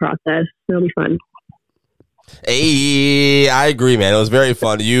part of that process. It'll be fun. Hey, I agree, man. It was very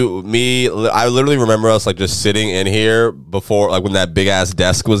fun. I literally remember us like just sitting in here before, like when that big ass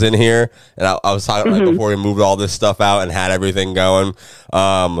desk was in here, and I was talking like before we moved all this stuff out and had everything going.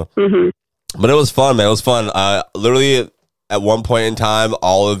 But it was fun, man. It was fun. Literally, at one point in time,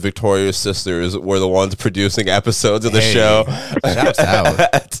 all of Victoria's sisters were the ones producing episodes of the show. Shouts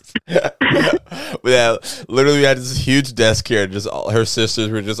out. Yeah, literally, we had this huge desk here. Just all her sisters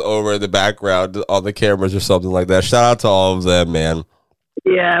were just over in the background on the cameras or something like that. Shout out to all of them, man.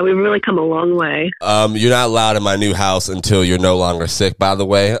 Yeah, we've really come a long way. You're not allowed in my new house until you're no longer sick, by the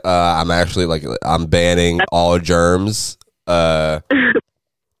way. I'm actually I'm banning all germs.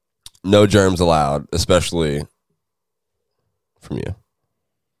 No germs allowed, especially from you.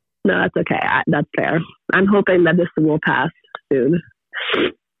 No, that's okay. That's fair. I'm hoping that this will pass soon.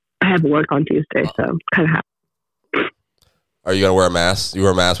 I have work on Tuesday, so kind of happy. Are you gonna wear a mask? You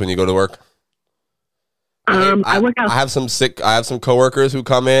wear a mask when you go to work? I work out. I have some coworkers who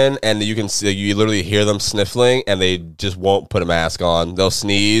come in, and you can see, you literally hear them sniffling, and they just won't put a mask on. They'll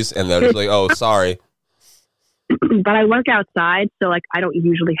sneeze, and they're just like, "Oh, sorry." But I work outside, so like I don't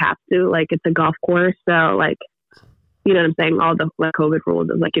usually have to. Like it's a golf course, so like you know what I'm saying. All the COVID rules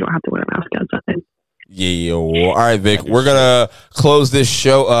is like you don't have to wear a mask outside. Yeah. All right, Vic. We're gonna close this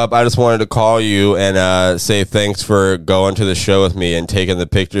show up. I just wanted to call you and say thanks for going to the show with me and taking the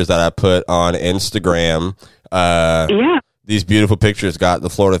pictures that I put on Instagram. Yeah. These beautiful pictures got the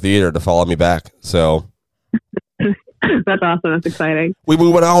Florida Theater to follow me back. So. That's awesome. That's exciting. We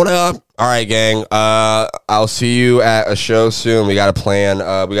moving on up. All right, gang. I'll see you at a show soon. We got a plan.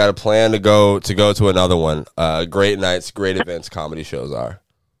 We got a plan to go to another one. Great nights, great events. Comedy shows are.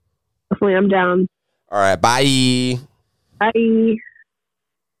 Definitely, I'm down. All right. Bye. Bye.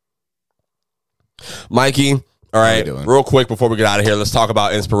 Mikey. All right. Real quick before we get out of here, let's talk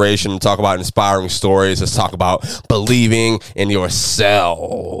about inspiration. Talk about inspiring stories. Let's talk about believing in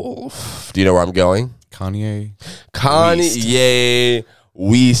yourself. Do you know where I'm going? Kanye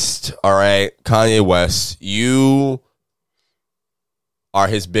West. All right, Kanye West. You are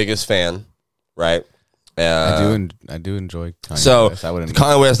his biggest fan, right? I do enjoy Kanye West. The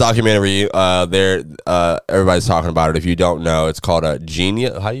Kanye West documentary. Everybody's talking about it. If you don't know, it's called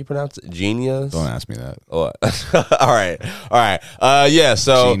Genius. How do you pronounce it? Genius. Don't ask me that. All right. Yeah.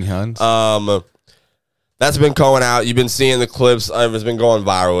 So, Gene Hunt. That's been going out. You've been seeing the clips. It's been going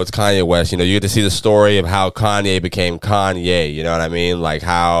viral. It's Kanye West. You know, you get to see the story of how Kanye became Kanye. You know what I mean? Like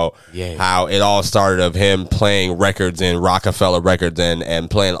how it all started of him playing records in Rockefeller Records and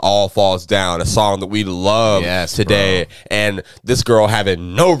playing All Falls Down, a song that we love today. Bro. And this girl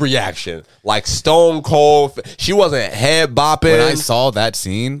having no reaction, like stone cold. She wasn't head bopping. When I saw that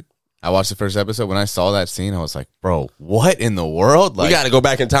scene, I watched the first episode. When I saw that scene, I was like, bro, what in the world? Like, we got to go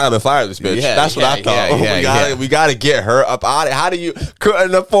back in time and fire this bitch. That's what I thought. We got to get her up out of it. How do you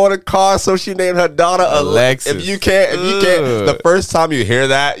couldn't afford a car, so she named her daughter Alexis? If you can't, the first time you hear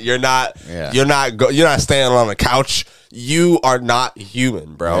that, you're not standing on the couch. You are not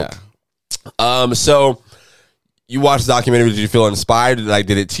human, bro. Yeah. So you watched the documentary. Did you feel inspired?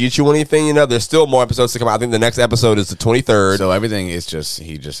 Did it teach you anything? You know, there's still more episodes to come out. I think the next episode is the 23rd. So everything is just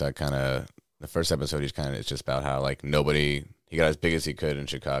the first episode. It's just about how like he got as big as he could in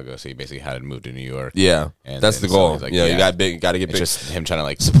Chicago, so he basically had to move to New York. Yeah, and that's the goal. So like, you got to get big. It's just him trying to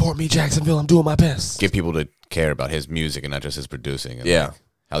like support me, Jacksonville. I'm doing my best. Get people to care about his music and not just his producing. And like,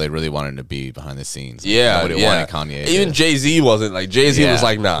 how they really wanted him to be behind the scenes. Like, nobody wanted Kanye. Even Jay-Z wasn't like Jay-Z was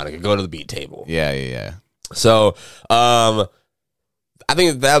like, nah, go to the beat table. Yeah. So, I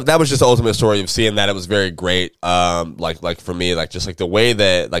think that was just the ultimate story of seeing that. It was very great. Like for me, like just like the way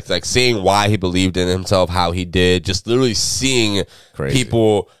that like seeing why he believed in himself, how he did, just literally seeing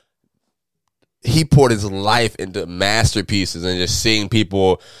people. He poured his life into masterpieces and just seeing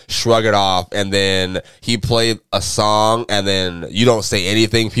people shrug it off. And then he played a song and then you don't say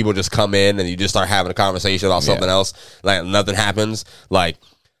anything. People just come in and you just start having a conversation about something else. Like nothing happens. Like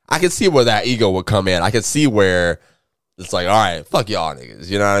I could see where that ego would come in. I could see where it's like, all right, fuck y'all niggas.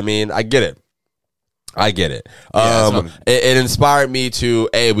 You know what I mean? I get it. It inspired me to,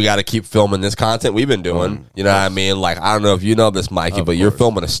 we got to keep filming this content we've been doing. You know what I mean? Like, I don't know if you know this, Mikey, but you're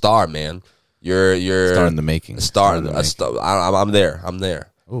filming a star, man. You're star in the making. I'm there.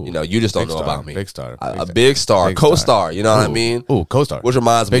 Ooh, you know, you just don't know about me. Big star. A big star. Co-star. You know what I mean? Ooh, co-star. Which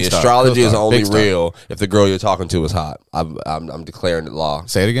reminds me, astrology is only real if the girl you're talking to is hot. I'm declaring it law.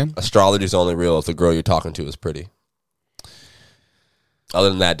 Say it again. Astrology is only real if the girl you're talking to is pretty. Other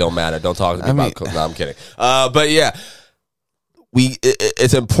than that, don't matter. Don't talk to me about. No, I'm kidding. But yeah,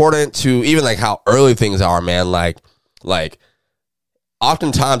 it's important to even like how early things are, man. Like.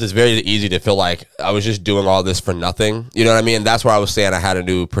 Oftentimes, it's very easy to feel like I was just doing all this for nothing. You know what I mean? That's where I was saying I had a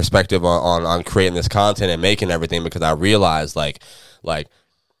new perspective on creating this content and making everything, because I realized like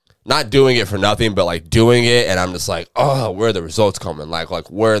not doing it for nothing, but like doing it, and I'm just like, oh, where are the results coming? Like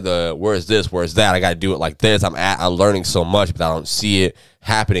where is this? Where is that? I got to do it like this. I'm learning so much, but I don't see it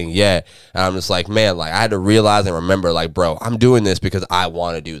happening yet. And I'm just like, man, like I had to realize and remember, like, bro, I'm doing this because I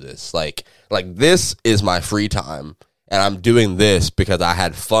want to do this. Like this is my free time. And I'm doing this because I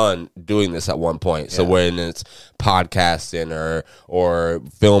had fun doing this at one point. So when it's podcasting or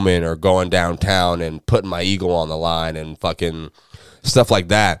filming or going downtown and putting my ego on the line and fucking stuff like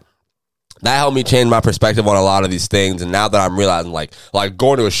that, that helped me change my perspective on a lot of these things. And now that I'm realizing, like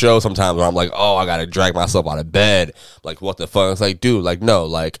going to a show sometimes where I'm like, oh, I got to drag myself out of bed. Like, what the fuck? It's like, dude, like, no,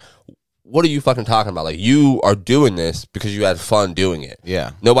 like, what are you fucking talking about? Like, you are doing this because you had fun doing it.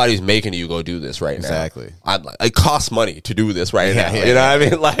 Yeah. Nobody's making you go do this right now. Exactly. It costs money to do this right now. You know what I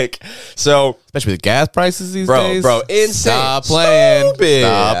mean? Like, so. Especially with gas prices these days. Bro, insane. Stop playing.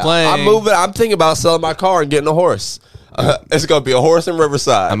 Stop playing. I'm thinking about selling my car and getting a horse. It's going to be a horse in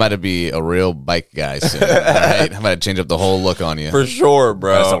Riverside. I'm about to be a real bike guy soon. All right? I'm about to change up the whole look on you. For sure,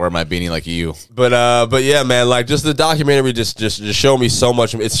 bro. I start wearing my beanie like you. But yeah, man, like just the documentary just showed me so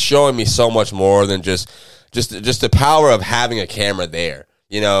much. It's showing me so much more than just the power of having a camera there,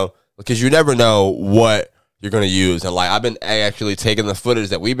 you know, because you never know what you're going to use. And like, I've been actually taking the footage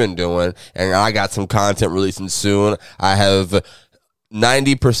that we've been doing, and I got some content releasing soon. I have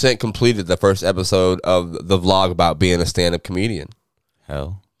 90% completed the first episode of the vlog about being a stand-up comedian.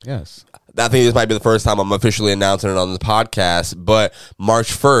 Hell yes. I think this might be the first time I'm officially announcing it on the podcast, but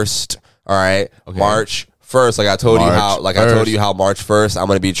March 1st, all right? Okay. March 1st, I told you how March 1st, I'm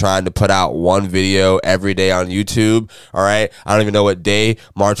going to be trying to put out one video every day on YouTube, all right? I don't even know what day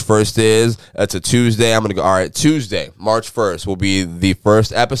March 1st is. It's a Tuesday. I'm going to go, all right, Tuesday, March 1st will be the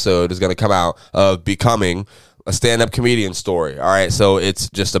first episode is going to come out of becoming a stand-up comedian story. All right. So it's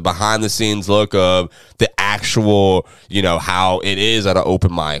just a behind the scenes look of the actual, you know, how it is at an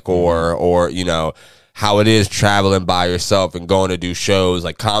open mic or, you know, how it is traveling by yourself and going to do shows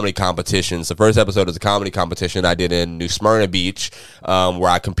like comedy competitions. The first episode is a comedy competition I did in New Smyrna Beach, where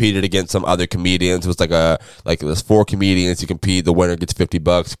I competed against some other comedians. It was it was 4 comedians. You compete. The winner gets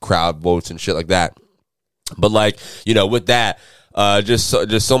 $50, crowd votes and shit like that. But like, you know, with that, just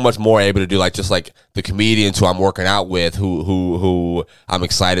so much more able to do, like the comedians who I'm working out with, who I'm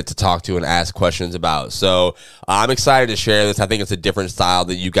excited to talk to and ask questions about. So I'm excited to share this. I think it's a different style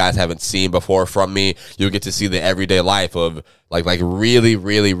that you guys haven't seen before from me. You'll get to see the everyday life of like really,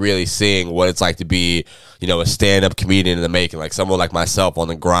 really, really seeing what it's like to be, you know, a stand-up comedian in the making, like someone like myself on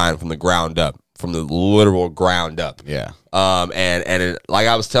the grind from the ground up. from the literal ground up. Yeah. And it, like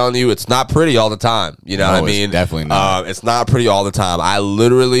I was telling you, it's not pretty all the time. You know what I mean? Definitely not. It's not pretty all the time. I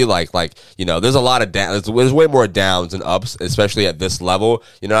literally like there's a lot of downs. There's way more downs than ups, especially at this level.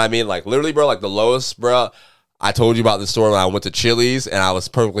 You know what I mean? Like literally, bro. Like the lowest, bro. I told you about this story when I went to Chili's and I was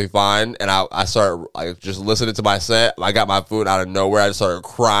perfectly fine. And I started just listening to my set. I got my food out of nowhere. I just started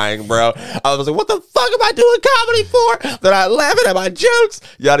crying, bro. I was like, what the fuck am I doing comedy for? They're not laughing at my jokes.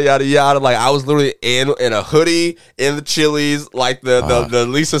 Yada, yada, yada. Like I was literally in a hoodie in the Chili's, like the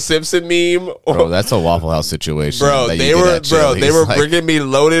Lisa Simpson meme. Bro, that's a Waffle House situation. Bro, they were bringing me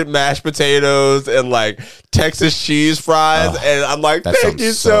loaded mashed potatoes and like Texas cheese fries. And I'm like, thank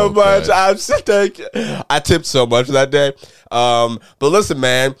you so much. I tipped so much that day. But listen,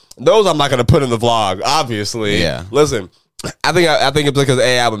 man, those I'm not gonna put in the vlog, obviously. Yeah. Listen, I think it's because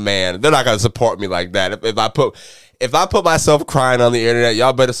I'm a man. They're not gonna support me like that. If I put myself crying on the internet,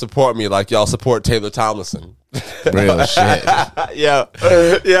 y'all better support me like y'all support Taylor Tomlinson. Real shit. Yeah.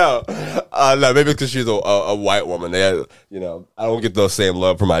 No, maybe because she's a white woman. I don't get those same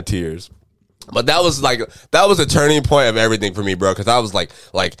love for my tears. But that was a turning point of everything for me, bro. Because I was like,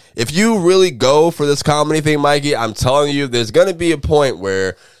 if you really go for this comedy thing, Mikey, I'm telling you, there's gonna be a point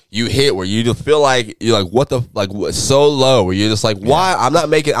where you hit where you just feel like you're like, what the so low where you're just like, why?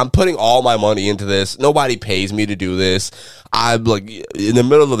 I'm putting all my money into this. Nobody pays me to do this. I'm like in the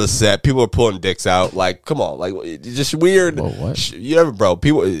middle of the set, people are pulling dicks out. Like, come on, like it's just weird. Whoa, what? You ever, bro?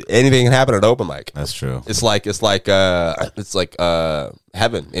 People, anything can happen at open mic. That's true. It's like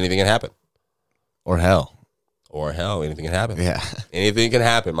heaven. Anything can happen. Or hell. Anything can happen. Yeah. Anything can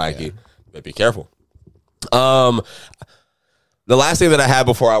happen, Mikey. But be careful. The last thing that I had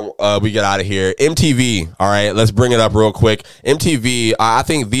before we get out of here, MTV. All right, let's bring it up real quick. MTV, I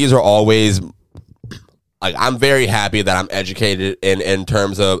think these are always, like, I'm very happy that I'm educated in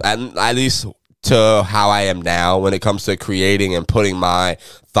terms of, at least to how I am now when it comes to creating and putting my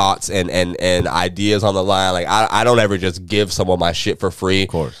thoughts and ideas on the line. Like I don't ever just give someone my shit for free. Of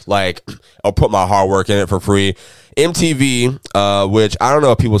course. Like I'll put my hard work in it for free. MTV, which I don't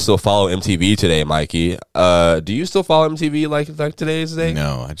know if people still follow MTV today, Mikey. Do you still follow MTV like today's day?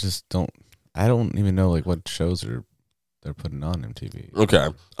 No, I don't even know like what shows they're putting on MTV. Okay.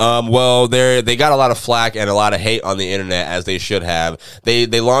 Well, they got a lot of flack and a lot of hate on the internet, as they should have. They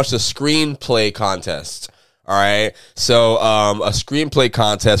launched a screenplay contest. All right. So a screenplay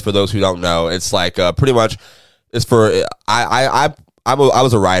contest, for those who don't know, it's like pretty much it's for I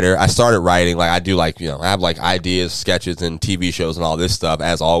was a writer. I started writing. Like I do, I have like ideas, sketches, and TV shows and all this stuff.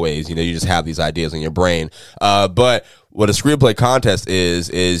 As always, you just have these ideas in your brain. But what a screenplay contest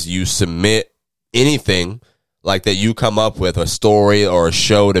is you submit anything like that you come up with, a story or a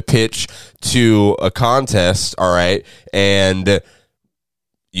show to pitch to a contest, all right, and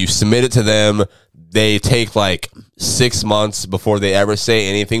you submit it to them. They take like 6 months before they ever say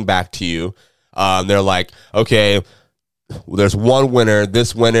anything back to you. They're like, okay, there's one winner.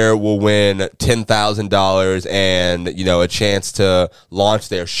 This winner will win $10,000 and, a chance to launch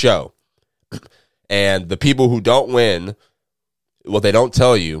their show. And the people who don't win, what they don't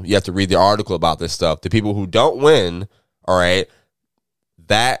tell you, you have to read the article about this stuff. The people who don't win, all right,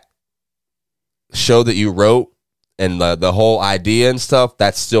 that show that you wrote and the whole idea and stuff,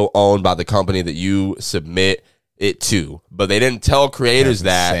 that's still owned by the company that you submit it to. But they didn't tell creators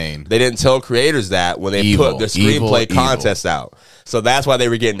that. They didn't tell creators that when they put the screenplay contest out. So that's why they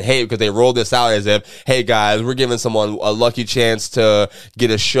were getting hate, because they rolled this out as if, hey guys, we're giving someone a lucky chance to get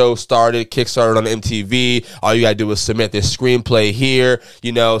a show started, kickstarted on MTV. All you gotta do is submit this screenplay here,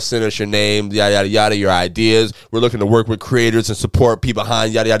 send us your name, yada yada yada, your ideas. We're looking to work with creators and support people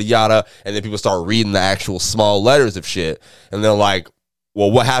behind yada yada yada. And then people start reading the actual small letters of shit, and they're like,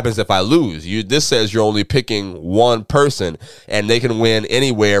 well, what happens if I lose? This says you're only picking one person, and they can win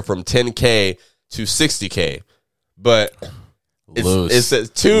anywhere from $10K to $60K. But it says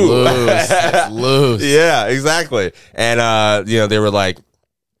two. Lose. Yeah, exactly. And they were like,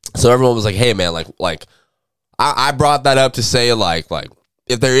 so everyone was like, hey man, like I brought that up to say like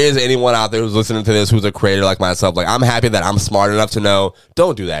if there is anyone out there who's listening to this who's a creator like myself, like I'm happy that I'm smart enough to know,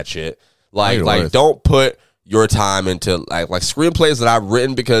 don't do that shit. Like don't put your time into like screenplays that I've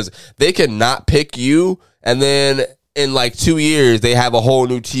written, because they cannot pick you, and then in like 2 years they have a whole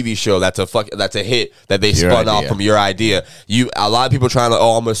new TV show that's a hit that they spun off from your idea. A lot of people trying to,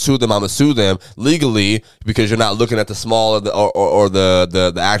 I'm gonna sue them legally, because you're not looking at the small or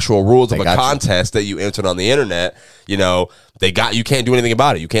the actual rules of a contest that you entered on the internet. You can't do anything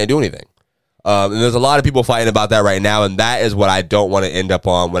about it. You can't do anything. And there's a lot of people fighting about that right now, and that is what I don't want to end up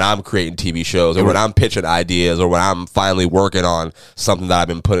on when I'm creating TV shows or when I'm pitching ideas or when I'm finally working on something that I've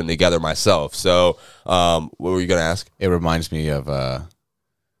been putting together myself. So, what were you going to ask? It reminds me of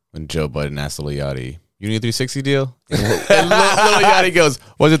when Joe Budden asked Lil Yachty, "You need a 360 deal?" And Lil Yachty goes,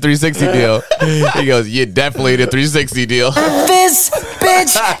 "What's a 360 deal?" He goes, "You definitely need a 360 deal." This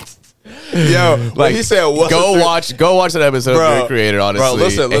bitch. Yo, like he said, go watch that episode you created. Honestly,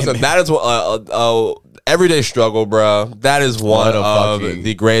 bro, listen. That is what Everyday Struggle, bro. That is one of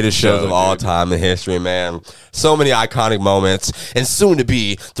the greatest shows of all time in history, man. So many iconic moments, and soon to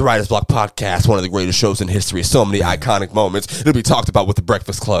be the Writer's Block podcast, one of the greatest shows in history. So many iconic moments. It'll be talked about with the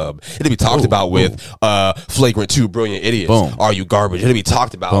Breakfast Club. It'll be talked about with Flagrant 2, Brilliant Idiots. Boom. Are You Garbage? It'll be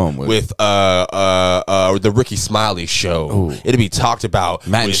talked about with the Ricky Smiley Show. It'll be talked about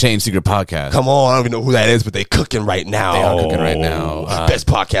Matt and Shane's Secret Podcast. Come on, I don't even know who that is, but they cooking right now. They are cooking right now. Best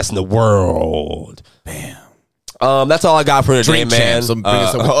podcast in the world. Bam. That's all I got for today, man.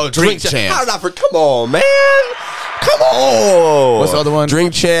 Drink Champs. How did I forget? Come on, man. Come on. What's the other one?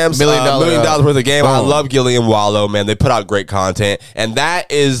 Drink Champs. $1 million worth of game. I love Gillian Wallow, man. They put out great content, and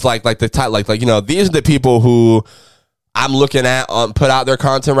that is like the type, like these are the people who I'm looking at put out their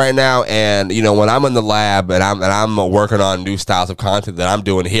content right now, and when I'm in the lab and I'm working on new styles of content that I'm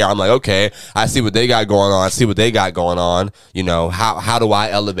doing here, I'm like, okay, I see what they got going on. I see what they got going on. How do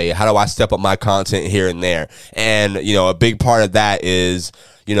I elevate? How do I step up my content here and there? And a big part of that is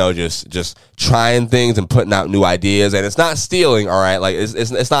just trying things and putting out new ideas. And it's not stealing, all right? Like,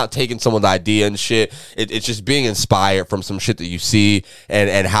 it's not taking someone's idea and shit. It's just being inspired from some shit that you see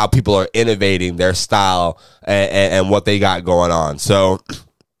and how people are innovating their style and what they got going on. So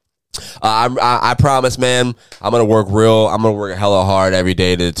I promise, man, I'm gonna work hella hard every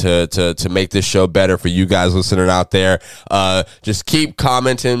day to make this show better for you guys listening out there. Just keep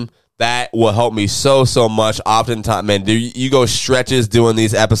commenting. That will help me so much. Oftentimes, man, you go stretches doing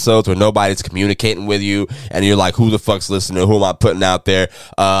these episodes where nobody's communicating with you, and you're like, who the fuck's listening? Who am I putting out there?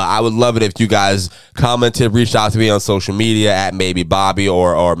 I would love it if you guys commented, reached out to me on social media at Maybe Bobby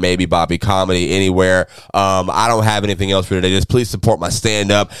or Maybe Bobby Comedy anywhere. I don't have anything else for today. Just please support my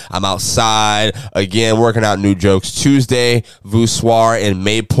stand-up. I'm outside, again, working out new jokes Tuesday, Voussoir in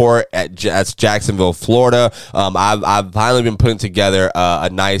Mayport that's Jacksonville, Florida. I've finally been putting together a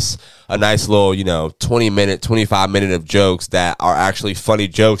nice little, 20-minute, 25-minute of jokes that are actually funny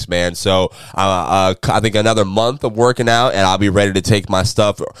jokes, man. So I think another month of working out, and I'll be ready to take my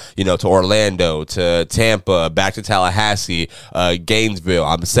stuff, to Orlando, to Tampa, back to Tallahassee, Gainesville.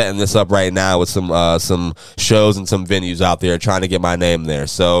 I'm setting this up right now with some shows and some venues out there, trying to get my name there.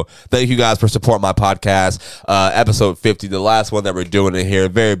 So thank you guys for supporting my podcast. Episode 50, the last one that we're doing in here,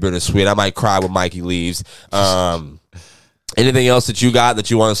 very bittersweet. I might cry when Mikey leaves. Anything else that you got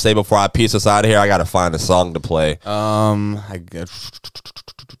that you want to say before I piece us out of here? I got to find a song to play. I got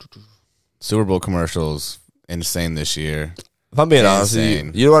Super Bowl commercials, insane this year. If I'm being honest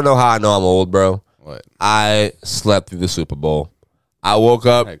with you want to know how I know I'm old, bro? What? I slept through the Super Bowl. I woke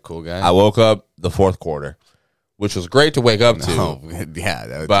up. Right, cool guy. I woke up the fourth quarter, which was great to wake up to. Yeah,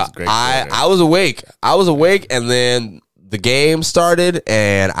 that was but great. I was awake. And then the game started,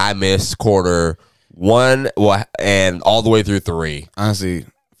 and I missed quarter one, and all the way through 3. Honestly,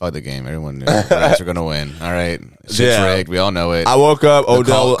 fuck the game. Everyone knew the Rams were gonna win. All right, shit's rigged. We all know it. I woke up.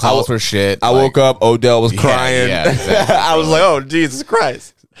 Odell calls for shit. I woke up. Odell was crying. Yeah, exactly. I was like, oh Jesus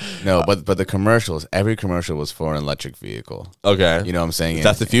Christ. No, but the commercials. Every commercial was for an electric vehicle. Okay, you know what I'm saying?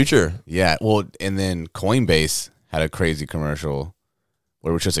 That's the future. Yeah. Well, and then Coinbase had a crazy commercial where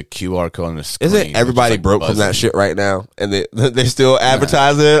it was just a QR code on the screen. Isn't everybody broke from that shit right now? And they still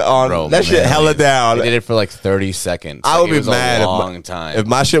advertise it on that shit hella down. They did it for like 30 seconds. I would be mad if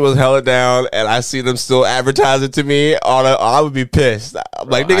my shit was hella down and I see them still advertise it to me. I would be pissed. I'm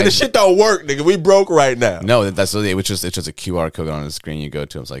like, nigga, this shit don't work, nigga. We broke right now. No, that's it. It's just a QR code on the screen you go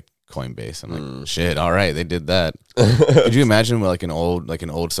to. It's like Coinbase. I'm like, shit. All right, they did that. Could you imagine with like an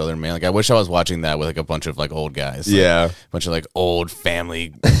old Southern man? Like, I wish I was watching that with like a bunch of like old guys. Like, yeah, a bunch of like old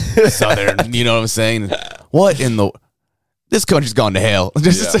family Southern. You know what I'm saying? What in the? This country's gone to hell.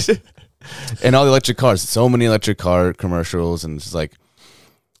 And all the electric cars. So many electric car commercials, and it's like,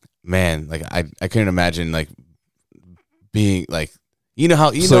 man, like I couldn't imagine like being like. You know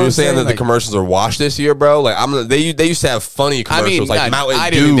how? So you're saying that the commercials are washed this year, bro? Like they used to have funny commercials, like Mountain Dew. I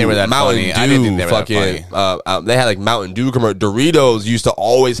didn't think they were that funny. I didn't think they were that funny. They had like Mountain Dew commercials. Doritos used to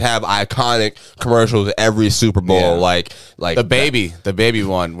always have iconic commercials every Super Bowl, like the baby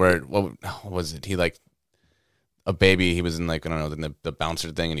one where what was it? He like a baby. He was in like I don't know the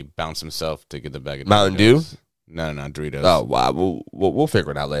bouncer thing, and he bounced himself to get the bag of Mountain Dew. No, Doritos. Oh wow, we'll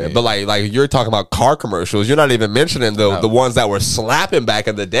figure it out later. Yeah. But like you're talking about car commercials. You're not even mentioning the ones that were slapping back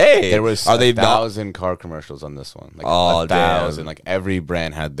in the day. There was 1,000 car commercials on this one. Like 1,000. Like every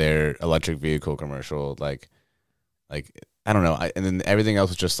brand had their electric vehicle commercial. Like I don't know. And then everything else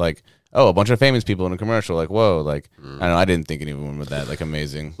was just like, oh, a bunch of famous people in a commercial. Like, whoa. Like, I don't know. I didn't think anyone with that. Like,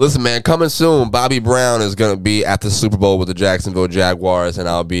 amazing. Listen, man, coming soon, Bobby Brown is going to be at the Super Bowl with the Jacksonville Jaguars, and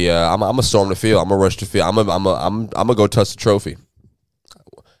I'll be, I'm going to storm the field. I'm going to rush the field. I'm going to go touch the trophy.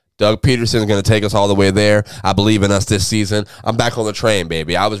 Doug Peterson is going to take us all the way there. I believe in us this season. I'm back on the train,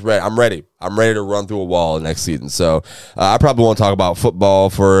 baby. I was ready. I'm ready. I'm ready to run through a wall next season. So I probably won't talk about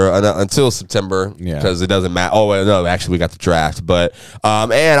football for until September because it doesn't matter. Oh, well, no, actually, we got the draft. But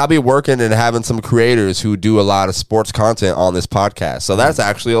and I'll be working and having some creators who do a lot of sports content on this podcast. So that's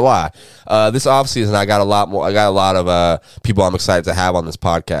actually a lot. This offseason, I got a lot more. I got a lot of people I'm excited to have on this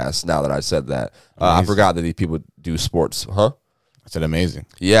podcast. Now that I said that, I forgot that these people do sports. Huh? I said amazing.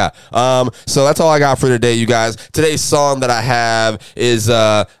 Yeah. So that's all I got for today, you guys. Today's song that I have is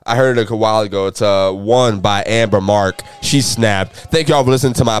I heard it a while ago. It's One by Amber Mark. She snapped. Thank y'all for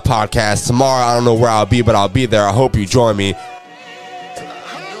listening to my podcast. Tomorrow, I don't know where I'll be, but I'll be there. I hope you join me.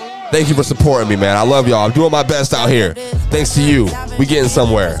 Thank you for supporting me, man. I love y'all. I'm doing my best out here. Thanks to you. We getting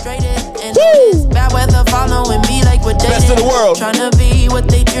somewhere. Woo! Bad weather following me like we're dating. Best in the world. Trying to be what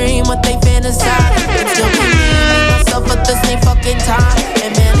they dream, what they fantasize. And still believe myself at the same fucking time.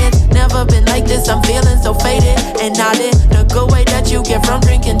 And man, it's never been like this. I'm feeling so faded. And not in the good way that you get from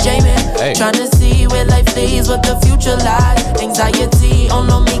drinking Jamie. Hey. Trying to see where life leads, what the future lies. Anxiety on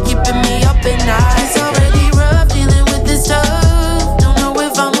me, keeping me up at night. It's already rough dealing with this stuff. Don't know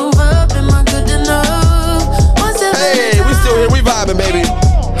if I move up, am I good enough? Hey, we still here, we vibing, baby.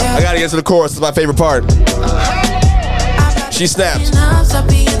 I gotta get to the chorus. It's my favorite part. She snaps. Stop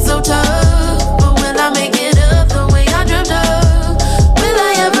being so tough, but will I make it up the way I dreamt of? Will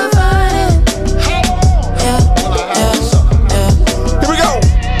I ever find it? Yeah. Here we go.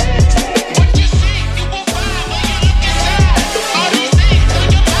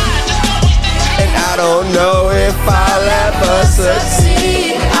 And I don't know if I'll ever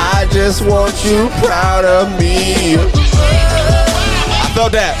succeed. I just want you proud of me. I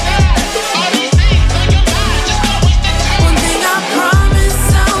felt that. One thing I promise,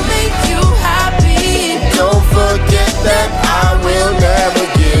 I'll make you happy. Don't forget that I will never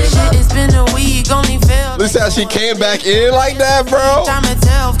give. Shit, it's been a week, only felt. Listen how she came back in like that, bro. Time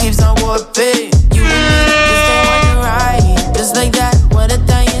itself keeps on warping. You and me just ain't working right. Just like that, what a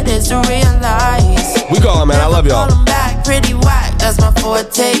thing it is to realize. We call man, I love y'all. Back, pretty whack, that's my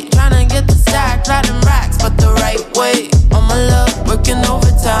forte. Trying to get the stack, riding racks, but the right way. On my love, working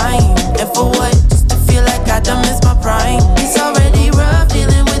overtime. And for what? Just to feel like I done missed my prime. It's already rough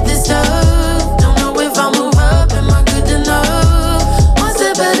dealing with this stuff. Don't know if I'll move up, am I good enough? One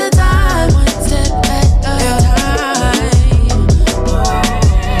step at a time, one step at a time.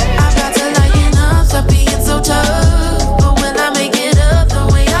 I've got to lighten up, stop being so tough. But will I make it up the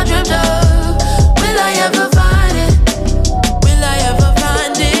way I dreamt of? Will I ever find it? Will I ever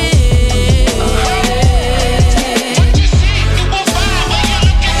find it?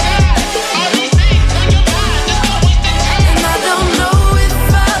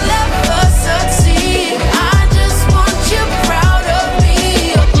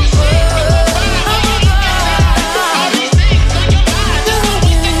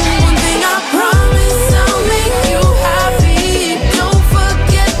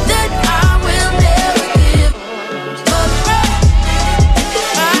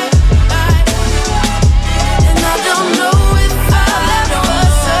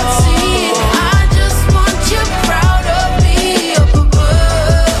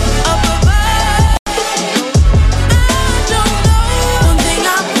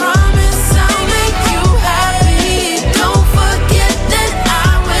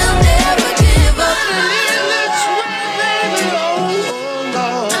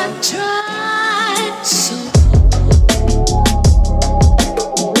 Try